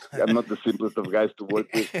not the simplest of guys to work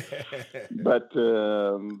with, but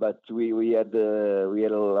we had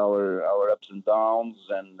our ups and downs,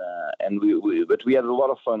 and we had a lot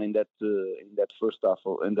of fun in that first half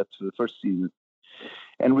in that first season.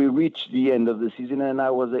 And we reached the end of the season, and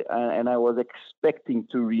I was expecting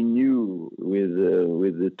to renew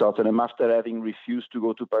with Tottenham after having refused to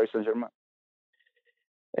go to Paris Saint-Germain.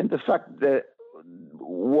 And the fact that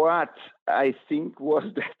what I think was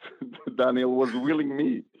that Daniel was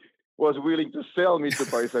willing to sell me to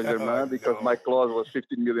Paris Saint-Germain because my clause was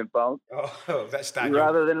 £15 million. Oh, that's Daniel.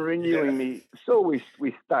 Rather than renewing me. So we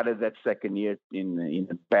started that second year in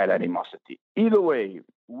a bad animosity. Either way,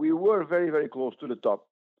 we were very, very close to the top.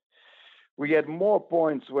 We had more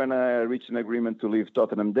points when I reached an agreement to leave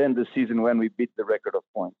Tottenham than the season when we beat the record of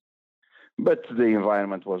points. But the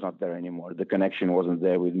environment was not there anymore. The connection wasn't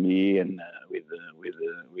there with me and with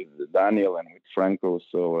Daniel and with Franco.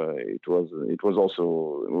 So it was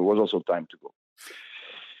also time to go.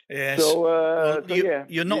 Yes. So,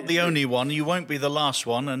 you're not the only one. You won't be the last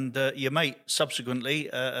one. And your mate subsequently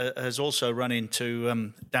has also run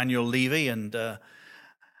into Daniel Levy and the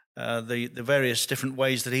various different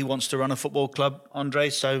ways that he wants to run a football club, Andre.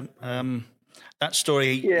 So that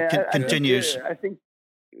story continues. I think.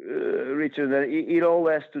 Richard, it all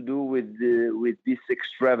has to do with this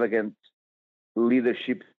extravagant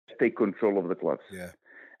leadership take control of the clubs. Yeah.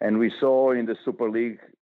 And we saw in the Super League,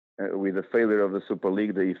 with the failure of the Super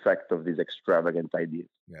League, the effect of these extravagant ideas.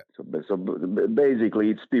 Yeah. So basically,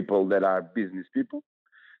 it's people that are business people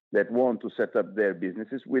that want to set up their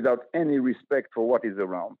businesses without any respect for what is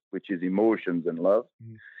around, which is emotions and love.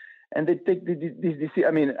 And they take this.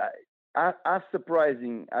 I mean, as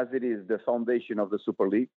surprising as it is, the foundation of the Super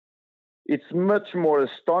League, it's much more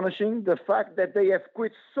astonishing the fact that they have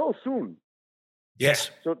quit so soon.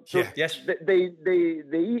 Yes. Yes. They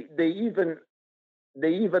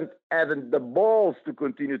even hadn't the balls to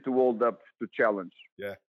continue to hold up to challenge.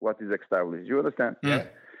 Yeah. What is established? You understand? Yeah.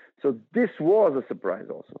 So this was a surprise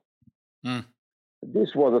also.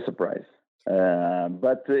 This was a surprise.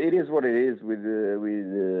 But it is what it is with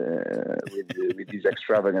these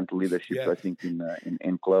extravagant leadership. I think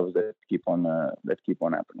in clubs that keep on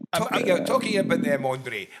happening. Talking about them,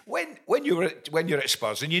 Andre. When you're at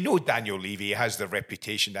Spurs, and you know Daniel Levy has the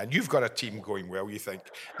reputation, and you've got a team going well, you think,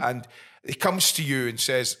 and he comes to you and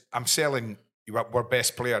says, "I'm selling our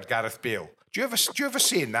best player, Gareth Bale." Do you ever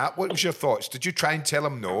say that? What was your thoughts? Did you try and tell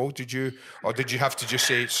him no? Did you have to just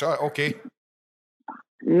say, "Sorry, okay"?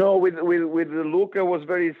 No, with Luka was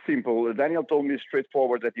very simple. Daniel told me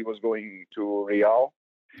straightforward that he was going to Real.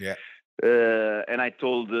 Yeah. And I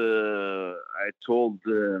told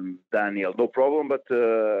Daniel, no problem, but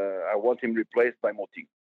I want him replaced by Moutinho.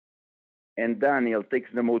 And Daniel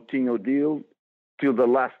takes the Moutinho deal till the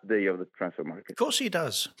last day of the transfer market. Of course he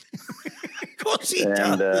does. Of course he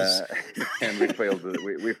does. And we failed the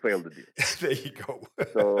deal. There you go.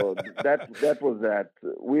 So that was that.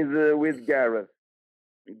 With Gareth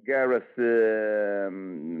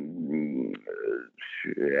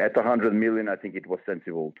at 100 million, I think it was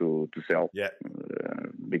sensible to sell. Yeah,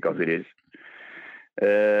 because it is.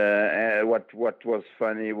 What was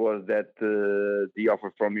funny was that the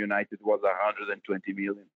offer from United was 120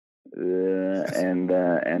 million, and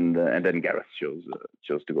then Gareth chose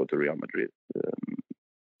to go to Real Madrid.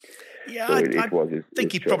 I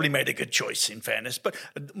think he probably made a good choice, in fairness. But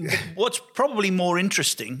what's probably more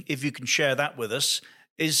interesting, if you can share that with us,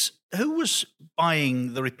 is who was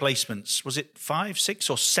buying the replacements? Was it 5, 6,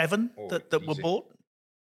 or 7 that were bought?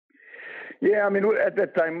 Yeah, I mean, at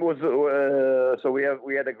that time was so we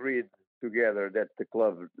had agreed together that the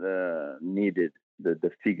club needed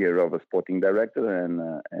the figure of a sporting director,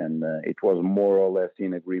 and it was more or less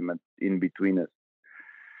in agreement in between us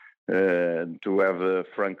to have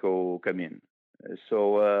Franco come in.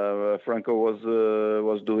 So Franco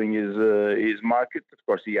was doing his market. Of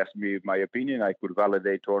course, he asked me my opinion. I could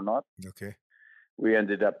validate or not. Okay. We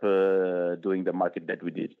ended up doing the market that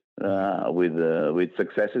we did with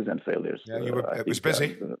successes and failures. Yeah, it was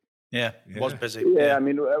busy. It was busy. Yeah, I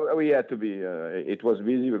mean, we had to be. It was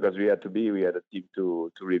busy because we had to be. We had a team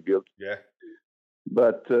to rebuild. Yeah.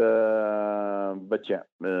 But yeah,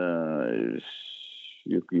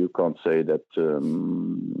 you can't say that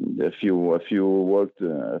a few worked,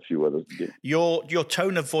 a few others did. Your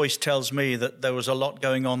tone of voice tells me that there was a lot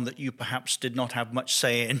going on that you perhaps did not have much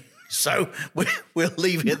say in. So we'll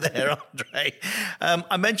leave it there, Andre.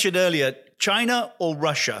 I mentioned earlier, China or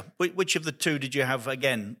Russia? Which of the two did you have,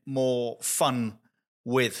 again, more fun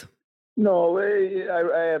with? No,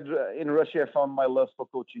 I had in Russia. I found my love for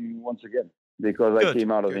coaching once again because I came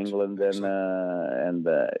out of England and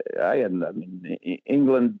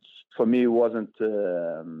England for me wasn't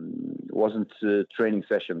training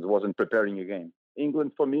sessions, wasn't preparing a game.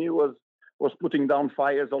 England for me was putting down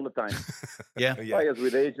fires all the time. Fires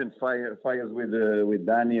with agents, fires with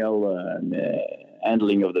Daniel, and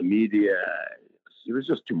handling of the media. It was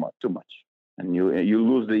just too much, and you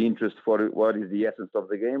lose the interest for what is the essence of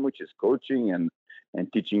the game, which is coaching and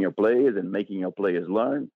teaching your players and making your players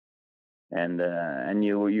learn.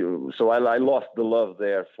 So I lost the love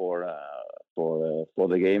there for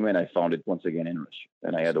the game, and I found it once again in Russia,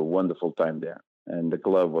 and I had a wonderful time there. And the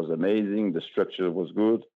club was amazing. The structure was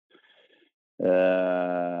good.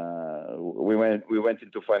 We went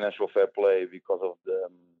into financial fair play because of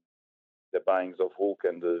the buyings of Hulk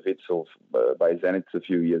and the Witsel by Zenit a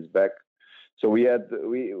few years back. So we had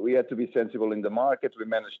to be sensible in the market. We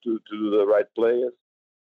managed to do the right players,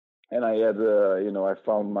 and I had I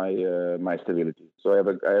found my stability. So I have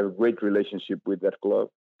a great relationship with that club.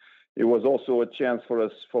 It was also a chance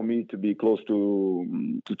for me to be close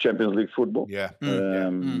to Champions League football.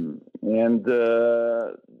 And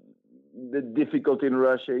the difficulty in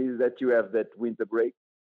Russia is that you have that winter break.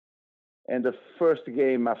 And the first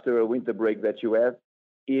game after a winter break that you have,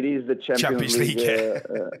 it is the Champions League.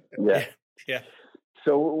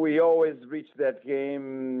 So we always reach that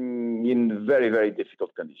game in very, very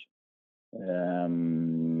difficult conditions. I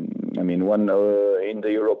mean, in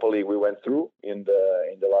the Europa League we went through in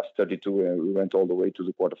the last 32, we went all the way to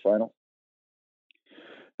the quarterfinal.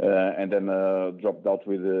 And then dropped out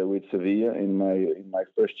with Sevilla in my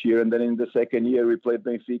first year, and then in the second year we played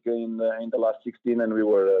Benfica in the last 16, and we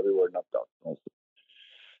were knocked out also.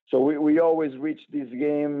 So we always reach this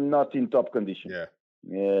game not in top condition.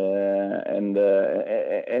 And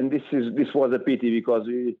this was a pity because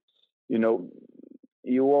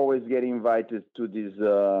you always get invited to this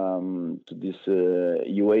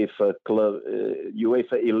UEFA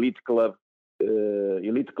elite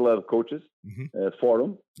club coaches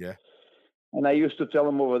forum. And I used to tell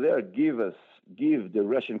them over there, give the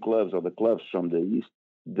Russian clubs or the clubs from the East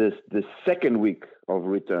the second week of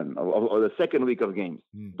return or the second week of games.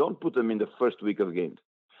 Don't put them in the first week of games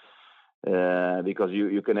because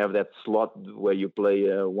you can have that slot where you play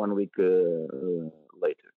 1 week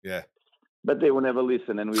later. But they will never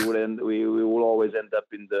listen, and we will always end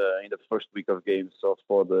up in the first week of games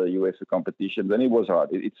for the UEFA competitions, and it was hard.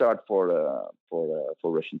 It's hard for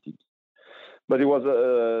Russian teams, but it was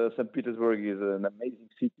St. Petersburg is an amazing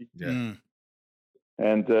city,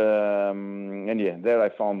 and there I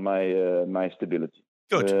found my stability.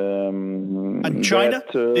 Good. And China?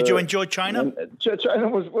 Did you enjoy China? China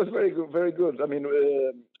was very good, very good. I mean,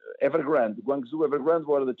 Evergrande, Guangzhou Evergrande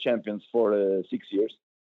were the champions for 6 years.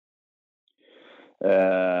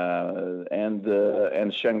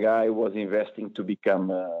 And Shanghai was investing to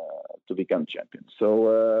become champions. So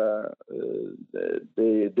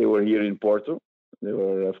they were here in Porto. They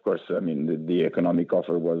were, of course, I mean, the economic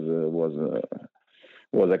offer was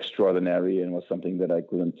extraordinary and was something that I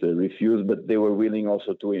couldn't refuse. But they were willing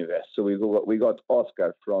also to invest. So we got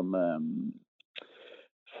Oscar from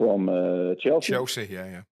Chelsea.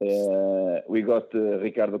 We got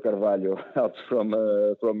Ricardo Carvalho out from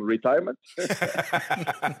retirement.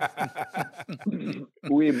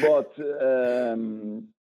 We bought an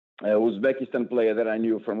Uzbekistan player that I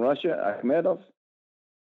knew from Russia, Akhmedov,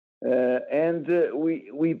 and we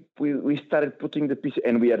started putting the pieces.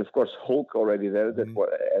 And we had, of course, Hulk already there. That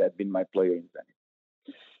had been my player in Zenit.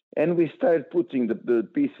 And we started putting the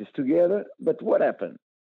pieces together. But what happened?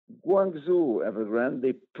 Guangzhou Evergrande,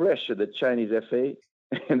 they pressure the Chinese FA,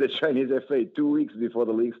 and the Chinese FA 2 weeks before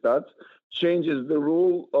the league starts changes the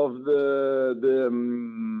rule of the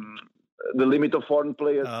limit of foreign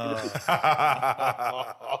players.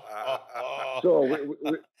 So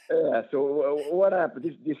So what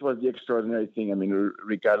happened? This was the extraordinary thing. I mean,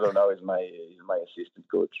 Ricardo now is my assistant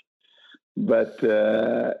coach. But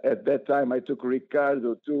at that time, I took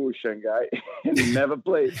Ricardo to Shanghai and he never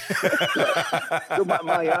played. So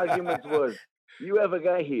my argument was, you have a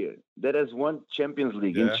guy here that has won Champions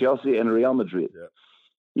League in Chelsea and Real Madrid. Yeah.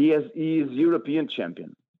 He is European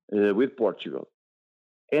champion with Portugal.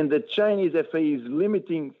 And the Chinese FA is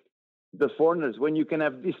limiting the foreigners when you can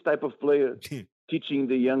have this type of player teaching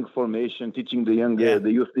the young formation, teaching the young,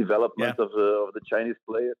 the youth development of the Chinese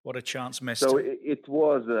player. What a chance missed. So it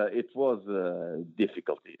was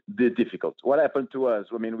difficult. What happened to us?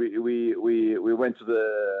 I mean, we went to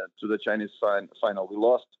the Chinese final. We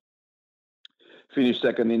lost. Finished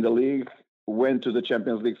second in the league. Went to the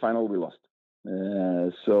Champions League final. We lost.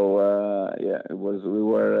 It was. We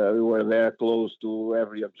were there close to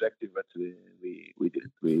every objective, but we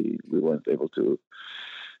weren't able to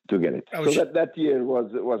get it. So that year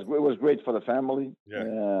was great for the family. Yeah.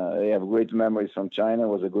 They have great memories from China. It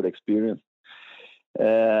was a good experience.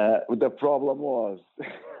 The problem was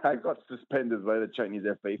I got suspended by the Chinese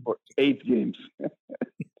FA for 8 games.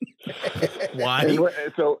 Why?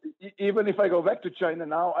 So even if I go back to China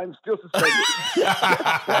now, I'm still suspended.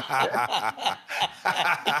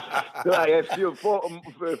 So I have still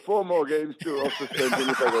four more games of suspension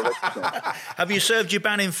if I go back to China. Have you served your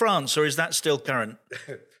ban in France, or is that still current?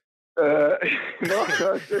 No.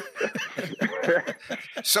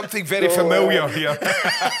 Something very familiar here.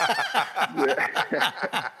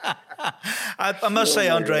 I must say,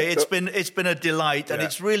 Andre, it's been a delight, and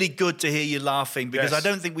it's really good to hear you laughing, because I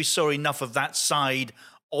don't think we saw enough of that side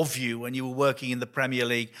of you when you were working in the Premier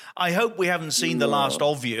League. I hope we haven't seen the last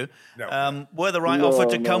of you. No. Were the right offer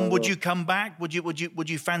to come, would you come back? Would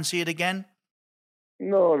you fancy it again?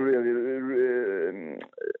 No, really,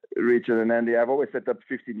 Richard and Andy. I've always set up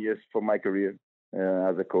 15 years for my career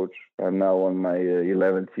as a coach. I'm now on my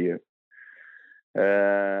 11th year.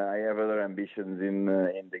 I have other ambitions in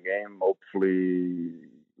the game. Hopefully,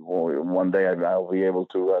 one day I'll be able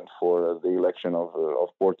to run for the election of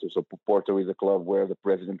Porto. So Porto is a club where the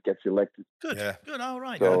president gets elected. Good. Yeah. Good. All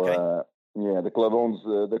right. So, okay. The club owns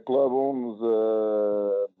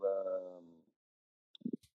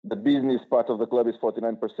the business part of the club is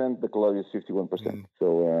 49%. The club is 51%.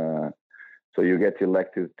 So you get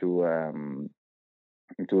elected to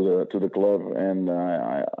the club, and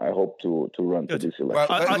I hope to run to this election.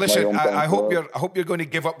 Well, listen, I hope you're going to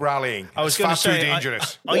give up rallying. I was going to say, too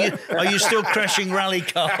dangerous. Are you still crashing rally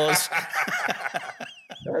cars?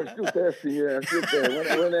 I'm still testing. Yeah, I'm still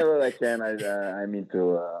testing. Whenever I can, I'm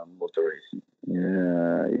into motor racing.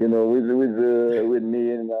 Yeah, with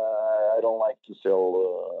me, and I don't like to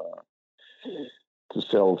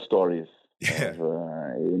sell stories. Yeah.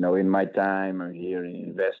 In my time, I'm here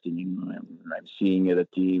investing. I'm seeing other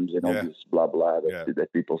teams and all this blah blah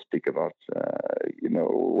that people speak about.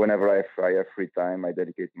 Whenever I have free time, I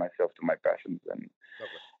dedicate myself to my passions,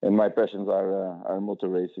 and my passions are motor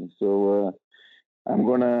racing. So I'm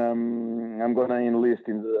gonna enlist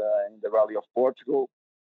in the Rally of Portugal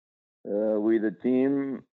with the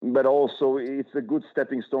team, but also it's a good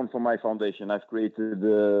stepping stone for my foundation. I've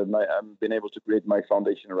been able to create my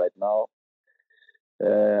foundation right now.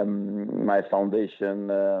 My foundation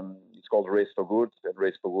it's called Race for Good, and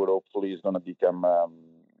Race for Good hopefully is going to become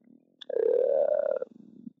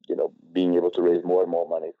being able to raise more and more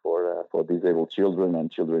money for disabled children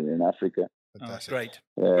and children in Africa. Great.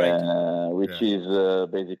 Which is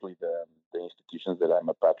basically the institutions that I'm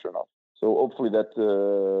a patron of. So hopefully that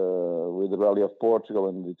with the Rally of Portugal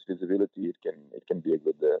and its visibility, it can be a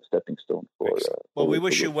good stepping stone for. Well, we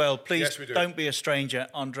wish you well. Please don't be a stranger,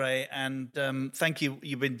 Andre, and thank you.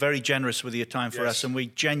 You've been very generous with your time for us, and we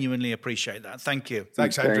genuinely appreciate that. Thank you.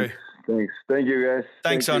 Thanks, Andre. Thanks. Thank you, guys.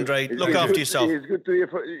 Thanks, Andre. Look after yourself. It's good to hear.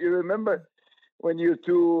 You remember when you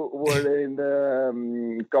two were in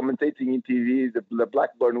the commentating in TV, the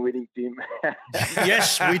Blackburn winning team?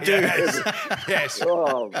 Yes, we do. Yes.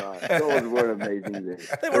 Oh, man. Those were amazing days.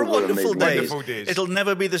 They were wonderful days. It'll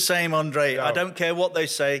never be the same, Andre. No. I don't care what they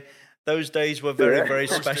say. Those days were very, very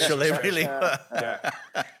special. They really were. Yeah.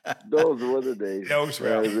 Those were the days. It was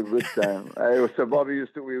a good time. Bobby we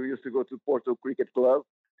used to go to Porto Cricket Club,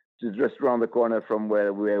 just around the corner from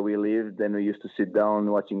where we lived. Then we used to sit down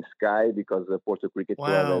watching Sky, because the Porto Cricket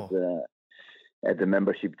Club had the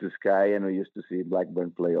membership to Sky, and we used to see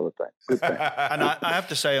Blackburn play all the time. Good time. And I have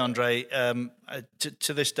to say, Andre,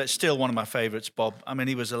 to this day, still one of my favourites, Bob. I mean,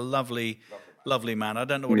 he was a lovely man. I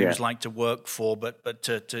don't know what he was like to work for, but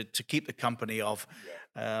to keep the company of,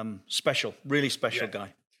 special, really special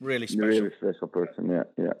guy. Really special. Really special person.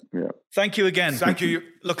 Yeah. Thank you again. Thank you.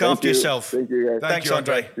 Look after yourself. Thank you, guys. Thanks,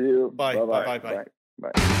 Andre. See you. Bye. Bye. Bye.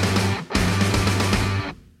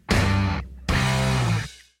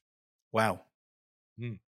 Wow.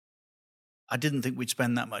 I didn't think we'd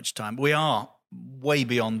spend that much time. We are way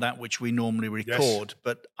beyond that which we normally record,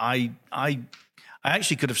 but I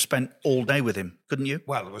actually could have spent all day with him, couldn't you?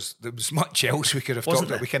 Well, there was much else we could have talked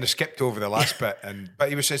about. We kind of skipped over the last bit, but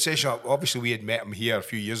he was sensational. Obviously, we had met him here a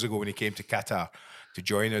few years ago when he came to Qatar to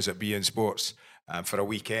join us at beIN Sports for a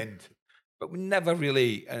weekend. But we never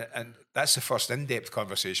really, and that's the first in-depth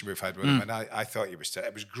conversation we've had with him. And I thought it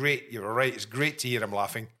was great. You were right. It's great to hear him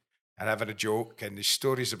laughing and having a joke, and his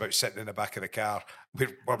stories about sitting in the back of the car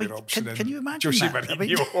with Bobby Robson can you and imagine Jose that?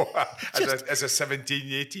 Mourinho as a 17,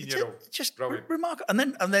 18-year-old. Just remarkable. And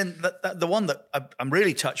then the one that I'm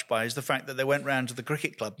really touched by is the fact that they went round to the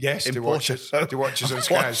cricket club. Yes, in to watch us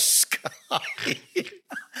on Sky.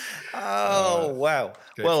 Oh, wow.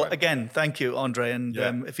 Well, again, thank you, Andre. And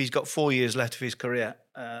if he's got 4 years left of his career,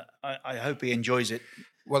 I hope he enjoys it.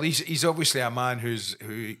 Well, he's obviously a man who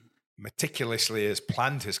meticulously has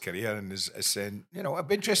planned his career and is saying, I'd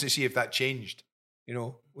be interested to see if that changed,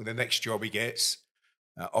 with the next job he gets,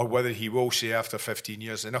 or whether he will say after 15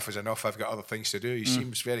 years, enough is enough, I've got other things to do. He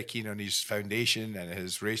seems very keen on his foundation and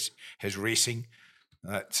his racing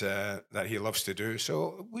that he loves to do.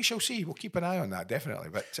 So we shall see. We'll keep an eye on that, definitely.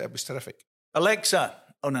 But it was terrific. Alexa.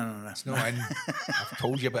 Oh, no. It's not in. I've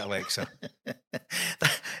told you about Alexa.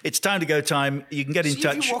 It's time to go time. You can get in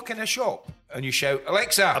touch. If you walk in a shop and you shout,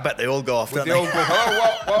 Alexa. I bet they all go off, don't they? All go, hello,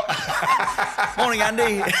 what? Morning,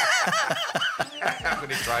 Andy. I'm going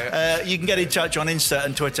to try it. You can get in touch on Insta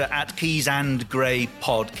and Twitter at Keys and Grey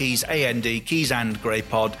Pod. Keys, A-N-D, Keys and Grey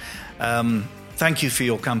Pod. Thank you for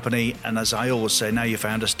your company. And as I always say, now you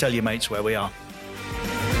found us, tell your mates where we are.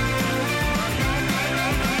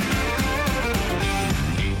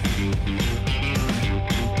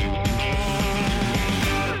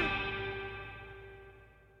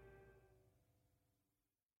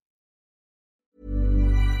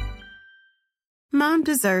 Mom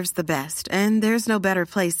deserves the best, and there's no better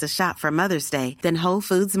place to shop for Mother's Day than Whole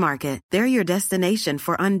Foods Market. They're your destination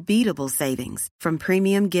for unbeatable savings, from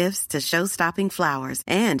premium gifts to show-stopping flowers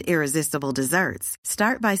and irresistible desserts.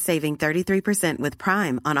 Start by saving 33% with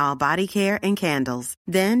Prime on all body care and candles.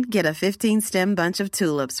 Then get a 15-stem bunch of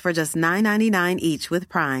tulips for just $9.99 each with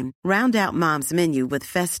Prime. Round out Mom's menu with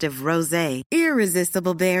festive rosé,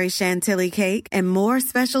 irresistible berry chantilly cake, and more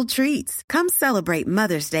special treats. Come celebrate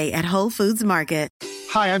Mother's Day at Whole Foods Market.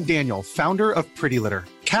 Hi, I'm Daniel, founder of Pretty Litter.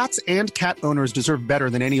 Cats and cat owners deserve better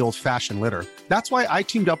than any old-fashioned litter. That's why I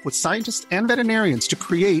teamed up with scientists and veterinarians to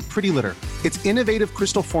create Pretty Litter. Its innovative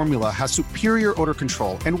crystal formula has superior odor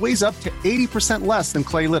control and weighs up to 80% less than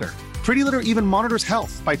clay litter. Pretty Litter even monitors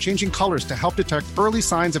health by changing colors to help detect early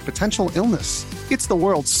signs of potential illness. It's the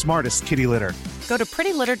world's smartest kitty litter. Go to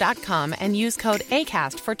prettylitter.com and use code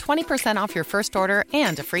ACAST for 20% off your first order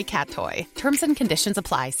and a free cat toy. Terms and conditions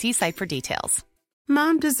apply. See site for details.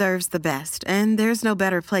 Mom deserves the best, and there's no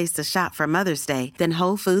better place to shop for Mother's Day than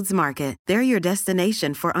Whole Foods Market. They're your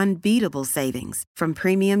destination for unbeatable savings, from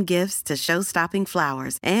premium gifts to show-stopping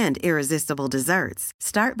flowers and irresistible desserts.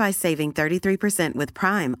 Start by saving 33% with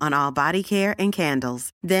Prime on all body care and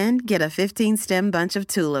candles. Then get a 15-stem bunch of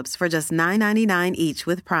tulips for just $9.99 each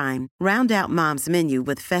with Prime. Round out Mom's menu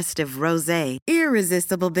with festive rosé,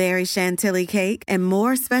 irresistible berry chantilly cake, and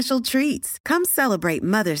more special treats. Come celebrate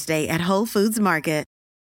Mother's Day at Whole Foods Market.